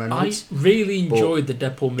like Ryan Reynolds. I really enjoyed the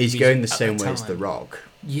Deadpool movies. He's going the same way as The Rock.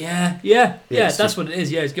 Yeah, that's what it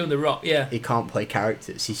is, yeah, he's going The Rock, yeah. He can't play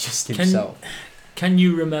characters, he's just himself. Can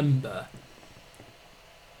you remember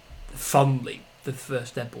fondly the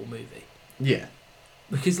first Deadpool movie? Yeah.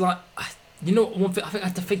 Because, like, one thing, I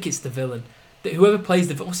have to think it's the villain. Whoever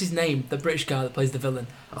plays what's his name? The British guy that plays the villain.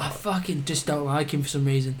 I fucking just don't like him for some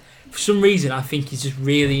reason. For some reason, I think he's just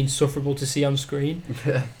really insufferable to see on screen.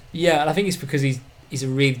 Yeah, and I think it's because he's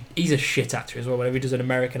a shit actor as well. Whenever he does an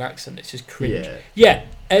American accent, it's just cringe. Yeah,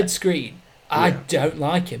 Ed Skrein. I don't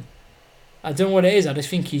like him. I don't know what it is. I just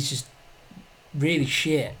think he's just really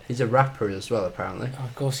shit. He's a rapper as well, apparently. Oh,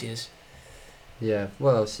 of course he is. Yeah,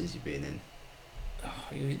 what else has he been in? Oh,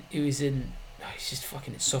 he was in... Oh, he's just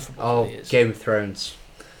fucking insufferable. Oh, Game of Thrones.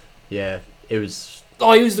 Yeah, it was...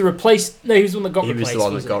 Oh, he was the replaced... No, he was the one that got replaced. He was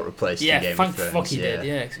the one that got replaced in Game of Thrones. Yeah, thank fuck he did.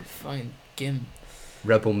 Yeah, because fucking Gim.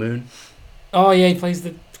 Rebel Moon. Oh, yeah, he plays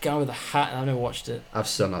the guy with the hat. I've never watched it. I've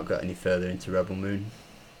still not got any further into Rebel Moon.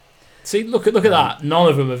 See, look at that. None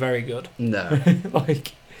of them are very good. No.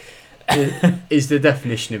 Like... is the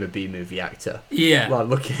definition of a B-movie actor. Yeah. Like,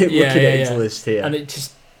 looking at his list here. And it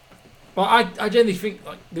just... Well, I generally think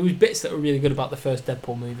like there was bits that were really good about the first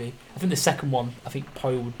Deadpool movie. I think the second one,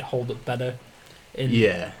 probably would hold up better. In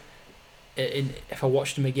if I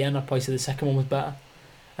watched them again, I'd probably say the second one was better.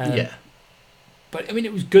 Yeah. But I mean,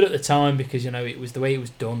 it was good at the time because it was the way it was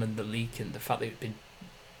done and the leak and the fact that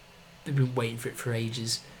they've been waiting for it for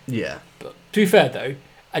ages. Yeah. But to be fair though,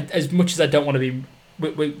 as much as I don't want to be,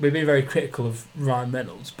 we've been very critical of Ryan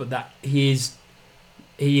Reynolds, but that he is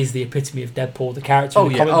the epitome of Deadpool, the character in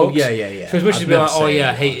the comic books. Yeah. So as much as we're like,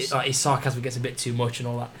 I hate it, like his sarcasm gets a bit too much and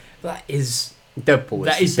all that, but that is Deadpool.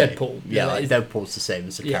 That is Deadpool. Yeah, like Deadpool's the same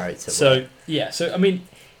as a character. So I mean,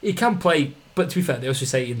 he can play, but to be fair, they also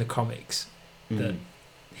say in the comics that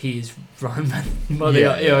he is Ryan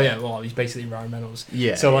Reynolds. Well, he's basically Ryan Reynolds.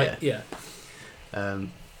 Yeah. So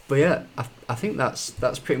but yeah, I think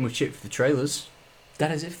that's pretty much it for the trailers.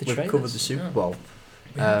 That is it for the trailers. We've covered the Super Bowl.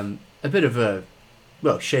 A bit of a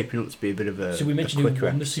shaping up to be a bit of a. Should we mention who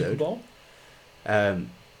won the Super Bowl?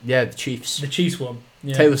 The Chiefs. The Chiefs won.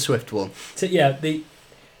 Yeah. Taylor Swift won. The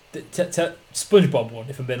SpongeBob won,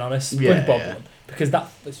 if I'm being honest. SpongeBob won because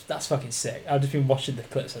that's fucking sick. I've just been watching the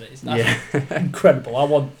clips of it. It's incredible. I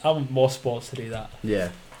want more sports to do that. Yeah,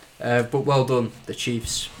 but well done, the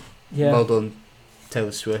Chiefs. Yeah. Well done,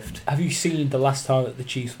 Taylor Swift. Have you seen the last time that the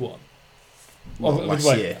Chiefs won?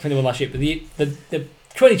 Last year. I think they won last year, but the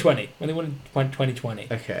 2020 when they won 2020.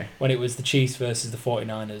 Okay. When it was the Chiefs versus the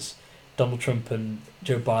 49ers. Donald Trump and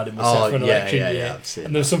Joe Biden were set for an election year.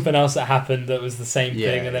 And there was something else that happened that was the same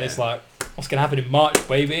thing, and then it's like, what's going to happen in March,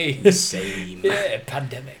 baby? Same.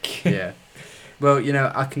 Pandemic. Yeah. Well,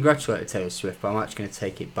 I congratulated Taylor Swift, but I'm actually going to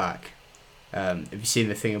take it back. Have you seen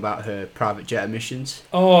the thing about her private jet emissions?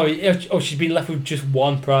 She's been left with just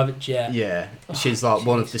one private jet. Yeah. She's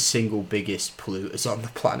one of the single biggest polluters on the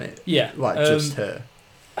planet. Yeah. Just her.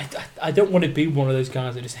 I don't want to be one of those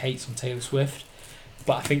guys that just hates on Taylor Swift,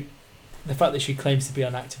 but I think the fact that she claims to be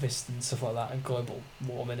an activist and stuff like that and global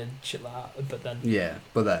warming and shit like that, but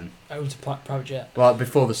then owns a private jet. Like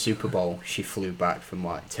before the Super Bowl, she flew back from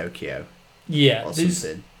like Tokyo. Yeah, or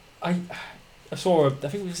something. I saw I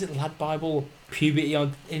think it was Lad Bible or Puberty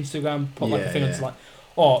on Instagram put like a thing on like,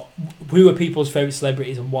 who are people's favourite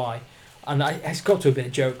celebrities and why? And it's got to have been a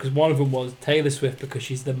joke because one of them was Taylor Swift because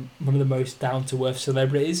she's one of the most down to earth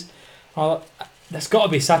celebrities. That's got to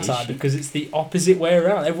be satire because it's the opposite way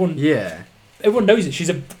around. Everyone knows it. She's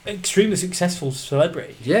an extremely successful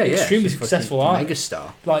celebrity. Extremely successful artist.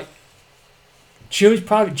 Megastar. Like, she owns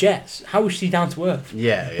private jets. How is she down to earth?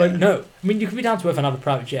 Like, no. I mean, you can be down to earth and have a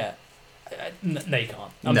private jet. No, you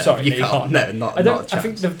can't. I'm sorry. You can't. No, not a chance. I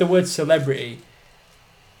think the word celebrity,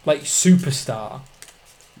 like superstar,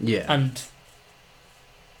 and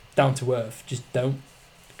down to earth, just don't.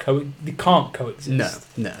 They can't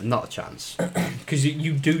coexist. No, not a chance. Because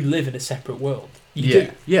you do live in a separate world. You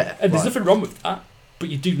do. Yeah. And there's nothing wrong with that, but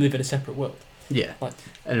you do live in a separate world. Yeah. Like,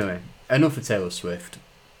 anyway, enough of Taylor Swift.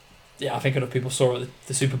 Yeah, I think enough people saw it at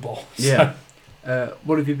the Super Bowl. So. Yeah.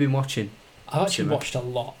 What have you been watching? I've actually watched a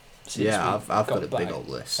lot. I've got a big old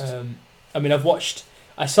list. I mean,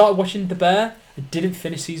 I started watching The Bear. I didn't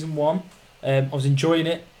finish season 1. I was enjoying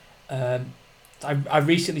it. I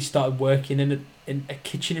recently started working in a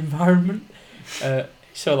kitchen environment.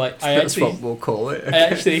 So like that's what we'll call it. I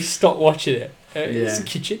actually stopped watching it. It's a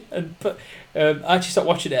kitchen, but I actually stopped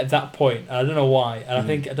watching it at that point. And I don't know why. And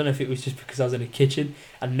I don't know if it was just because I was in a kitchen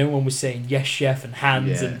and no one was saying yes chef and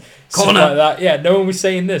hands and stuff like that. Yeah, no one was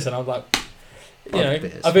saying this, and I was like,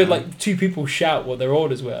 I've heard like 2 people shout what their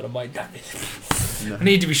orders were, and I'm like, damn it, I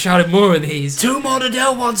need to be shouting more of these. 2 more to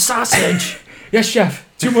do, 1 sausage. Yes, chef.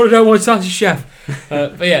 2 more to do, 1 sausage, chef.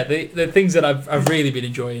 But yeah, the things that I've really been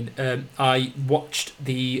enjoying. I watched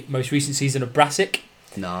the most recent season of Brassic.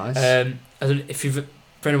 Nice.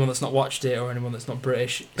 For anyone that's not watched it or anyone that's not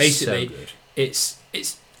British, basically, it's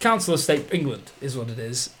Council Estate England is what it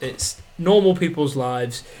is. It's normal people's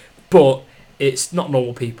lives, but it's not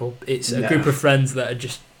normal people. It's a group of friends that are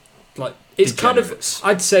just like it's degenerates.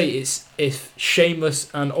 Kind of. I'd say it's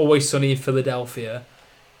Shameless and Always Sunny in Philadelphia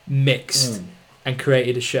mixed and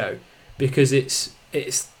created a show because it's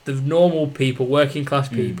the normal people, working class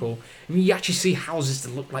people. I mean, you actually see houses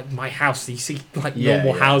that look like my house. You see like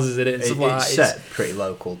normal houses in it. And stuff like that. Set pretty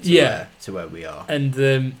local to where we are. And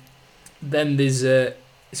then there's a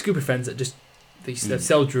group of friends that just they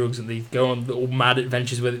sell drugs and they go on little mad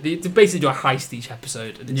adventures with it. They basically do a heist each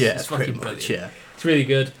episode. And it's fucking brilliant. Yeah. It's really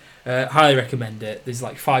good. Highly recommend it. There's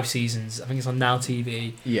like 5 seasons. I think it's on Now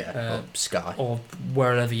TV. Yeah. Sky. Or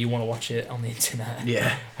wherever you want to watch it on the internet.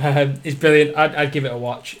 Yeah. It's brilliant. I'd give it a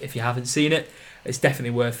watch if you haven't seen it. It's definitely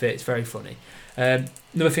worth it. It's very funny.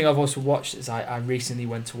 Another thing I've also watched is I recently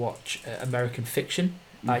went to watch American Fiction.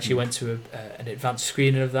 I actually went to an advanced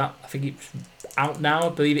screening of that. I think it's out now. I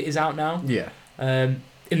believe it is out now. Yeah.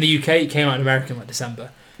 In the UK, it came out in America in like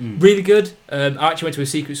December. Really good. I actually went to a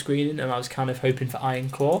secret screening and I was kind of hoping for Iron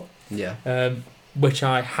Claw. Yeah. Which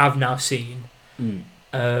I have now seen.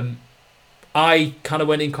 I kind of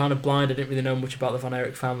went in kind of blind. I didn't really know much about the Von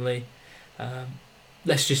Erich family.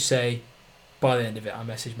 Let's just say, by the end of it, I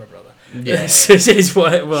messaged my brother. Yeah. This is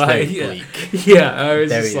what it was like. Yeah, I was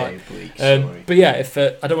very, just like, bleak story. but yeah, if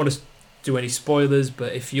I don't want to do any spoilers,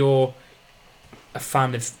 but if you're a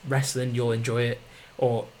fan of wrestling, you'll enjoy it.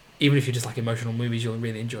 Or even if you just like emotional movies, you'll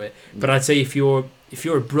really enjoy it. But I'd say if you're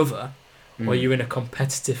a brother or you're in a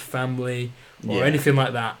competitive family or anything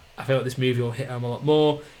like that, I feel like this movie will hit home a lot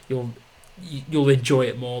more. You'll enjoy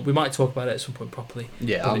it more. We might talk about it at some point properly.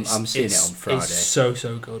 Yeah, I'm seeing it on Friday. It's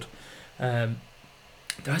so good.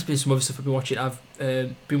 There has been some other stuff I've been watching. I've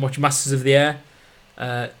been watching Masters of the Air.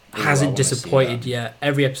 Hasn't disappointed yet.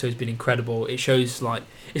 Every episode's been incredible. It shows like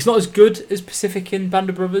it's not as good as Pacific and Band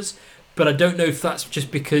of Brothers, but I don't know if that's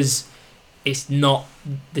just because it's not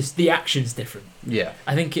the action's different. Yeah,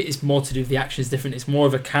 I think it is more to do with the action's different. It's more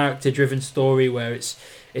of a character-driven story where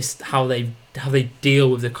it's how they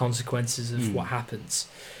deal with the consequences of what happens,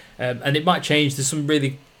 and it might change. There's some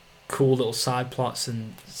really cool little side plots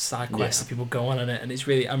and side quests that people go on in it, and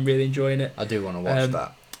I'm really enjoying it. I do want to watch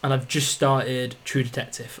that. And I've just started True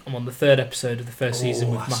Detective. I'm on the 3rd episode of the 1st season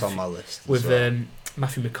with Matthew, on my list with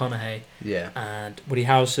Matthew McConaughey and Woody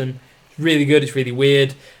Harrelson. It's really good. It's really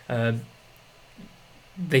weird.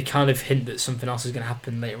 They kind of hint that something else is going to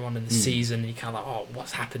happen later on in the season. And you're kind of like, oh,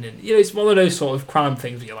 what's happening? You know, it's one of those sort of crime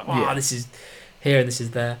things where you're like, oh, this is here and this is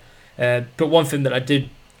there. But one thing that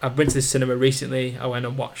I went to the cinema recently. I went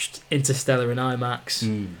and watched Interstellar in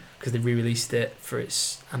IMAX. because they re-released it for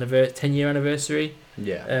its 10-year anniversary.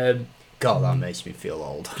 Yeah. God, that makes me feel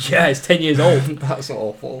old. Yeah, it's 10 years old. That's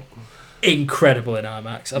awful. Incredible in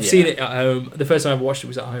IMAX. I've seen it at home. The first time I watched it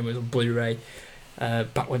was at home. It was on Blu-ray.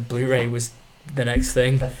 Back when Blu-ray was the next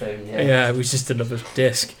thing. Yeah, it was just another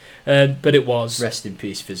disc. But it was. Rest in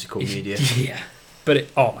peace, physical media. Yeah. But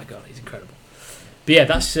oh my God, he's incredible. But yeah,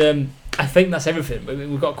 that's. I think that's everything. I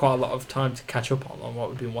mean, we've got quite a lot of time to catch up on what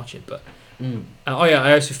we've been watching. But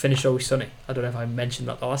I also finished Always Sunny. I don't know if I mentioned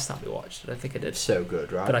that the last time we watched. I don't think I did. So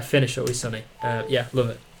good, right? But I finished Always Sunny. Yeah,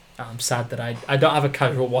 love it. I'm sad that I don't have a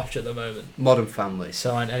casual watch at the moment. Modern Family.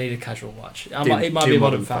 So I need a casual watch. It might be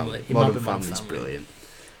Modern Family. Modern Family's brilliant.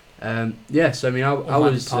 Yeah, so I mean, I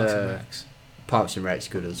was Parks and Rec's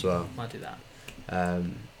good as well. Might do that.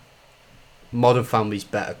 Modern Family's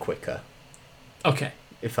better quicker. Okay.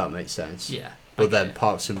 If that makes sense. Yeah. But then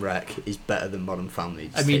Parks and Rec is better than Modern Family.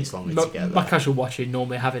 It just takes longer to get there. My casual watching,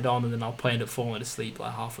 normally I have it on and then I'll play and falling asleep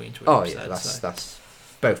like halfway into an episode. Oh yeah, that's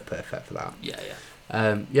both perfect for that. Yeah.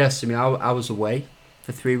 Yes, I mean, I was away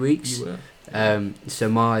for 3 weeks. You were. So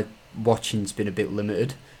my watching's been a bit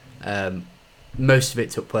limited. Most of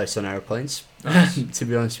it took place on aeroplanes, to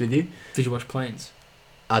be honest with you. Did you watch planes?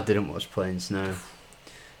 I didn't watch planes, no.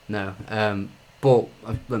 But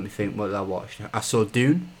let me think what I watched. I saw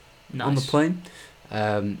Dune on the plane.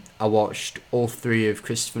 I watched all 3 of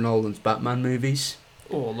Christopher Nolan's Batman movies.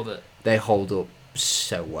 Oh, I love it. They hold up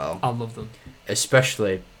so well. I love them.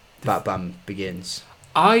 Especially Batman Begins.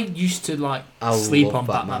 I used to sleep on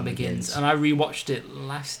Batman Begins, and I rewatched it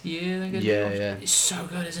last year. Yeah. It's so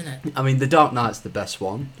good, isn't it? I mean, The Dark Knight's the best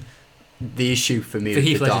one. The issue for me with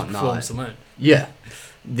The Dark Knight, alone. Yeah,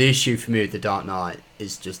 the issue for me with The Dark Knight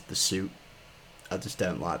is just the suit. I just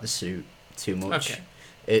don't like the suit too much.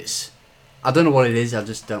 Okay. I don't know what it is. I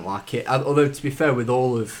just don't like it. Although to be fair, with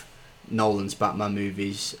all of Nolan's Batman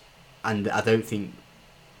movies, and I don't think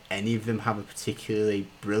any of them have a particularly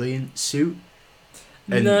brilliant suit.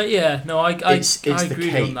 And I agree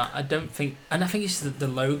cape. on that. I don't think, and I think it's the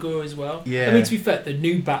logo as well. Yeah. I mean, to be fair, the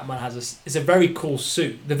new Batman it's a very cool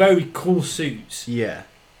suit. They're very cool suits. Yeah.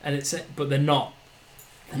 And but they're not.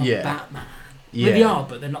 They're not Batman. Yeah. They are,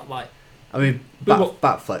 but they're not like. I mean,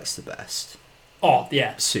 Batfleck's the best. Oh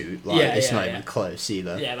yeah. Suit it's not even close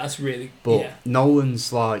either. Yeah, that's really. But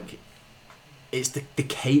Nolan's it's the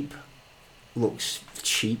cape looks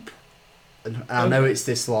cheap, and I know it's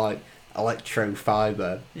this electro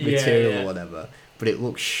fiber material or whatever, but it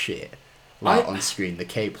looks shit on screen. The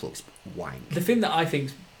cape looks wank. The thing that I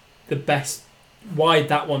think's the best, why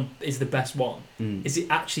that one is the best one, is it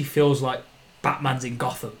actually feels like Batman's in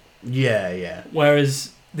Gotham. Yeah.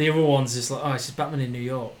 Whereas the other one's just it's just Batman in New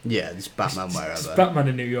York. Yeah, it's Batman wherever. It's Batman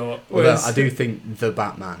in New York. Although I do think the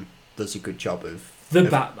Batman does a good job of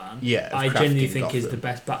Batman. Yeah, I genuinely think is the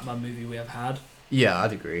best Batman movie we have had. Yeah,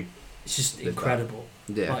 I'd agree. It's just incredible.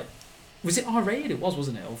 Yeah. Was it R-rated? It was,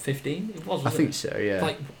 wasn't it? Or 15? It was, wasn't it? I think so,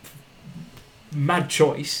 yeah. Mad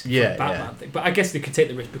choice for a Batman thing. But I guess they could take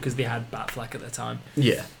the risk because they had Batfleck at the time.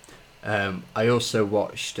 Yeah. I also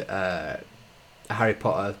watched Harry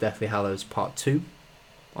Potter Deathly Hallows Part 2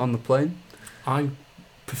 on the plane. I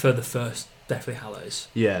prefer the first Deathly Hallows.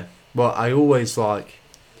 Yeah. Well, I always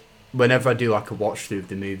whenever I do a watch through of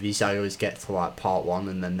the movies, I always get to Part 1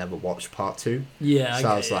 and then never watch Part 2. Yeah. So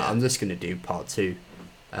I was I'm just going to do Part 2.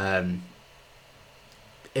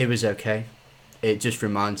 It was okay. It just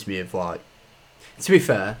reminds me of to be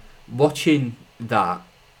fair, watching that,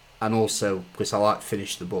 and also because I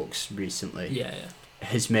finished the books recently,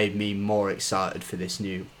 has made me more excited for this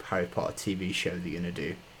new Harry Potter TV show they're gonna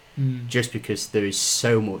do. Just because there is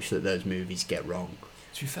so much that those movies get wrong,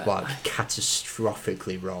 to be fair,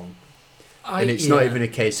 catastrophically wrong. And it's not even a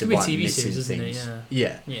case of missing things.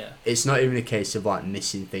 Yeah. It's not even a case of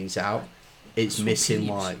missing things out. It's missing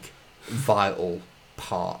vital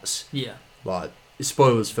parts. Yeah.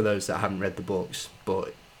 Spoilers for those that haven't read the books,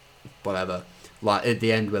 but whatever. At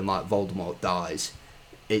the end when Voldemort dies,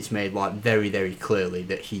 it's made very, very clearly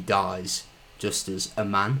that he dies just as a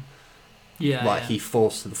man. Yeah. He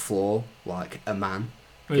falls to the floor like a man.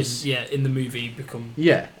 Whereas, in the movie become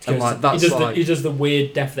and that's he does the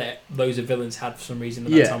weird death that loads of villains had for some reason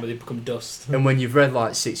at that time where they become dust. And when you've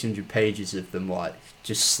read 600 pages of them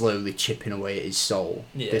just slowly chipping away at his soul,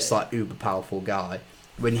 this uber powerful guy,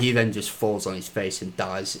 when he then just falls on his face and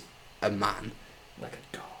dies a man, like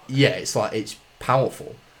a dog. Yeah, it's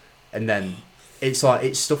powerful, and then it's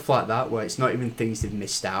stuff like that where it's not even things they've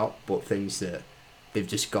missed out, but things that they've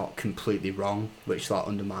just got completely wrong, which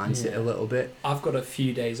undermines it a little bit. I've got a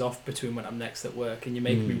few days off between when I'm next at work, and you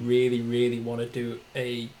make me really, really want to do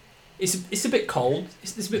a. It's a bit cold.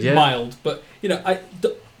 It's a bit mild, but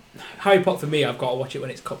Harry Potter for me, I've got to watch it when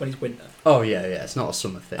it's winter. Oh yeah, it's not a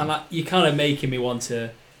summer thing. And like, you're kind of making me want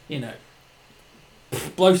to,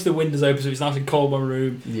 blow the windows open so it's nice and cold in my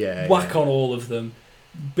room. Yeah. Whack on all of them,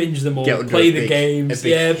 binge them all, Get under play a the big- games. a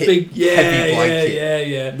big heavy blanket.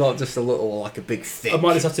 Yeah. Not just a little, like a big thick. I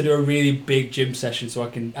might just have to do a really big gym session so I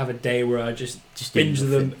can have a day where I just binge do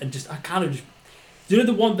them nothing. and I kind of just. Do you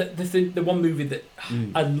know the one movie that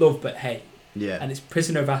I love but hate? Yeah. And it's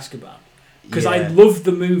Prisoner of Azkaban. Because Yeah. I love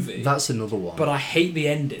the movie. That's another one. But I hate the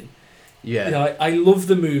ending. Yeah. I love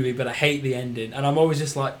the movie, but I hate the ending, and I'm always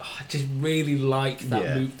just like, I just really like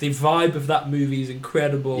that movie. The vibe of that movie is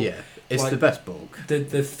incredible. Yeah, it's like, the best book.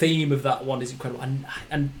 The theme of that one is incredible,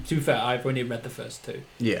 and to be fair, I've only read the first two.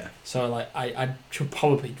 Yeah. So like, I should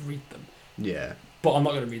probably read them. Yeah. But I'm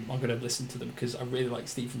not going to read them. I'm going to listen to them because I really like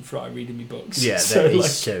Stephen Fry reading me books. Yeah, so,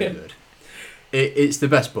 it's so good. It's the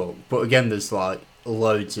best book, but again, there's like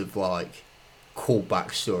loads of like cool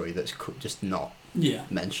backstory that's just not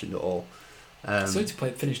mentioned at all. So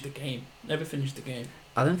to finish the game. Never finished the game.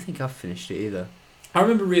 I don't think I've finished it either. I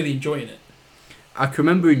remember really enjoying it. I can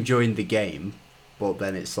remember enjoying the game, but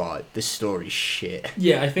then it's like the story's shit.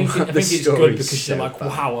 Yeah, I think it's good because you're like,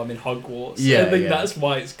 wow, I'm in Hogwarts. Yeah, I think that's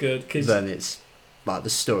why it's good. Cause then it's like the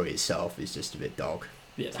story itself is just a bit dog.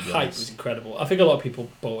 Yeah, the hype was incredible. I think a lot of people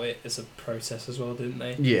bought it as a process as well, didn't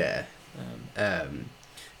they? Yeah.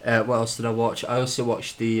 What else did I watch? I also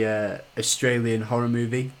watched the Australian horror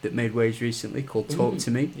movie that made waves recently called Talk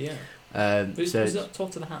to Me. Yeah. Was that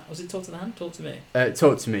Talk to the Hand? Was it Talk to the Hand? Talk to Me?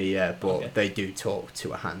 Talk to Me, yeah, but they do talk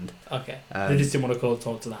to a hand. Okay. They just didn't want to call it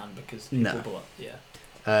Talk to the Hand because people yeah.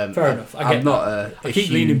 Fair enough. I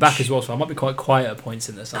keep leaning back as well, so I might be quite quiet at points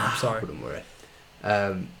in this. I'm sorry. Wouldn't worry.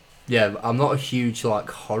 Yeah, I'm not a huge like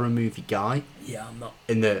horror movie guy. Yeah, I'm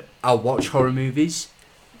not. I'll watch horror movies,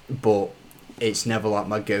 but it's never like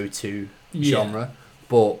my go-to genre.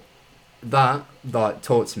 But that, like,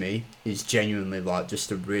 Talk to Me is genuinely like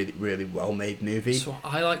just a really, really well-made movie. So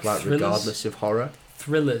I like thrillers. Regardless of horror.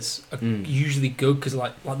 Thrillers are usually good because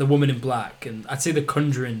like The Woman in Black and I'd say The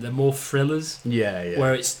Conjuring, they're more thrillers. Yeah.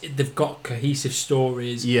 Where they've got cohesive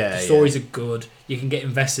stories. Yeah, the stories are good. You can get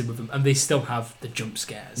invested with them, and they still have the jump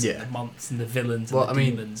scares, and the monsters and the villains and the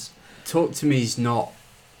demons. Talk to Me is not.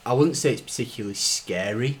 I wouldn't say it's particularly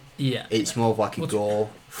scary. Yeah, it's more of like a gore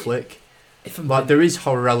flick. There is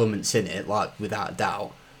horror elements in it, like without a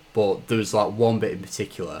doubt, but there's like one bit in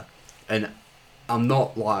particular, and I'm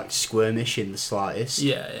not like squirmish in the slightest.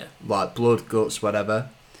 Yeah. Like blood, guts, whatever.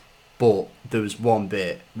 But there was one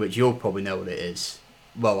bit which you'll probably know what it is.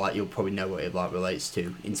 Well, like you'll probably know what it like relates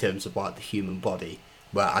to in terms of like the human body,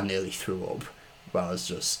 where I nearly threw up. Where I was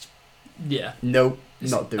just nope,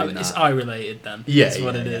 not doing that. It's eye related then. Yeah, that's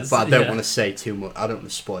what it is. But I don't want to say too much. I don't want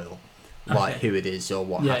to spoil like who it is or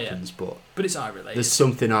what happens. But it's eye related. There's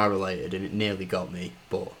something eye related, and it nearly got me.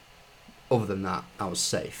 But other than that, I was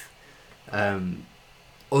safe.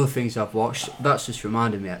 Other things I've watched. That's just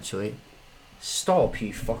reminded me actually. Stop,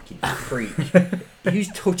 you fucking freak! Who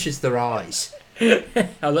touches their eyes? I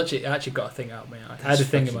actually got a thing out of my eye. I had a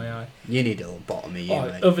thing in my eye. You need a little bottom of you,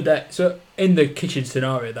 mate. Other day, so in the kitchen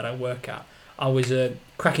scenario that I work at, I was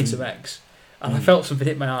cracking some eggs, and I felt something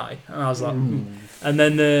hit my eye, and I was like, and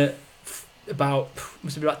then must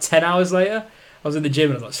have been about 10 hours later, I was in the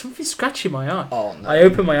gym and I was like, something's scratching my eye. Oh no! I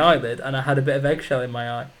opened my eyelid and I had a bit of eggshell in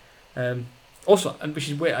my eye. Also, and which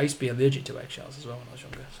is weird, I used to be allergic to eggshells as well when I was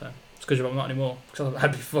younger, so it's because I'm not anymore, because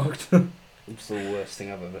I'd be fucked. It's the worst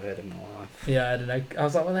thing I've ever heard in my life. Yeah, I had an egg. I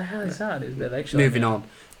was like, what the hell is that? It was a bit of eggshell. Moving on.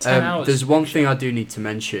 10 hours. There's one thing I do need to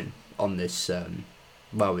mention on this,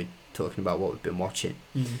 while we're talking about what we've been watching.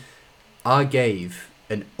 I gave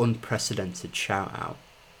an unprecedented shout out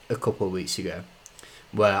a couple of weeks ago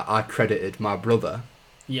where I credited my brother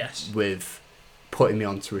with putting me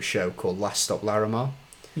onto a show called Last Stop Larimar,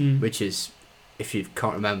 which is, if you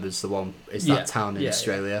can't remember, is the one, it's that town in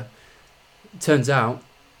Australia. Turns out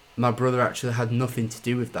my brother actually had nothing to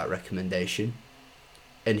do with that recommendation,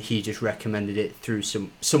 and he just recommended it through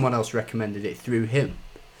someone else recommended it through him.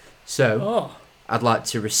 So I'd like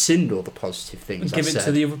to rescind all the positive things and give it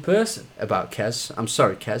to the other person about Kez. I'm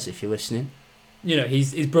sorry, Kez, if you're listening. You know,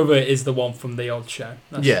 his brother is the one from the old show.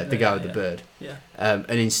 The guy with the bird. Yeah. And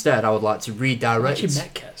instead, I would like to redirect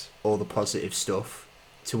met Kez. all the positive stuff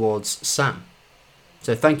towards Sam.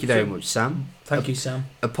 So thank you very much, Sam. Thank you, Sam.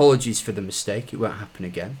 Apologies for the mistake. It won't happen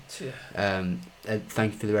again. Yeah.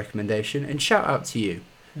 Thank you for the recommendation. And shout out to you.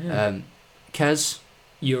 Yeah. Kez.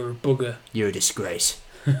 You're a bugger. You're a disgrace.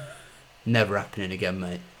 Never happening again,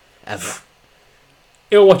 mate. Ever.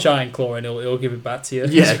 He'll watch Iron Claw and he'll give it back to you.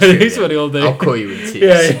 Yeah, That's what he'll do. I'll call you in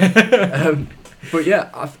tears. Yeah. But yeah,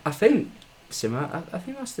 I think So I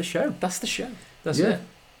think that's the show. That's the show. That's it.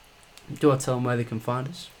 Do I tell them where they can find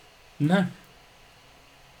us? No.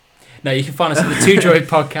 No, you can find us at the Two Droid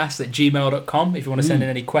Podcast at gmail.com if you want to send in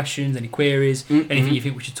any questions, any queries, anything you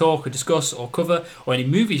think we should talk or discuss or cover, or any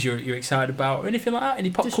movies you're excited about, or anything like that, any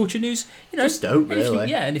pop culture news. Just dope, really.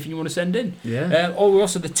 Yeah, anything you want to send in. Yeah. Or we're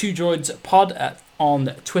also the Two Droids Pod on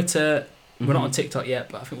Twitter. We're not on TikTok yet,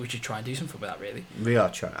 but I think we should try and do something with that, really. We are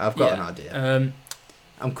trying. I've got an idea.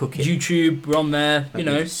 I'm cooking. YouTube, we're on there.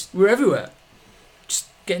 We're everywhere. Just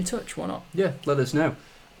get in touch. Why not? Yeah, let us know.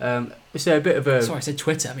 Is there a bit of a... Sorry, I said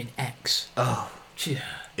Twitter. I mean X. Oh.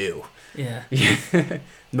 Ew. Yeah.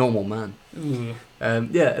 Normal man. Ooh. A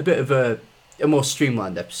bit of a more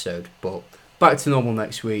streamlined episode, but back to normal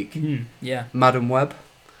next week. Yeah. Madam Web.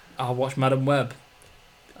 I'll watch Madam Web.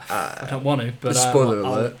 I don't want to, but... Spoiler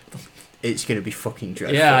alert. It's going to be fucking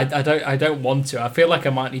dreadful. Yeah, I don't want to. I feel like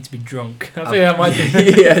I might need to be drunk. I think I might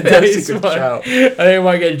be... Yeah, that's a good shout. I think I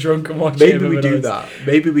might get drunk and watch it. Maybe we do that.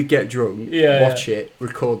 Maybe we get drunk, watch it,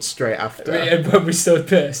 record straight after. But we're still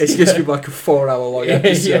pissed. It's just like a 4-hour long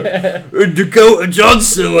episode. Yeah. Dakota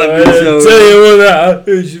Johnson episode. Tell you what,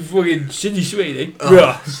 it's fucking Sydney Sweeney.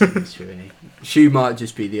 Sydney Sweeney. She might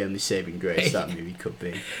just be the only saving grace that movie could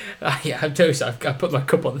be. Yeah, I'm telling you, I put my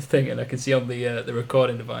cup on the thing and I can see on the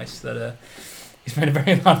recording device that he's made a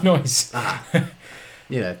very loud noise.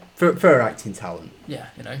 For her acting talent. Yeah,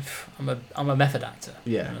 I'm a method actor.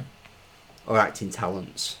 Yeah. Or acting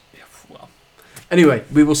talents. Yeah, well. Anyway,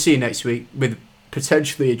 we will see you next week with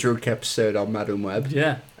potentially a drunk episode on Madam Web.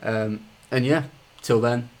 Yeah. And till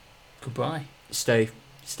then. Goodbye. Stay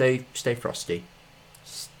frosty.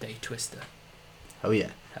 Stay twister. Oh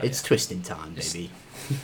yeah. It's twisting time, baby.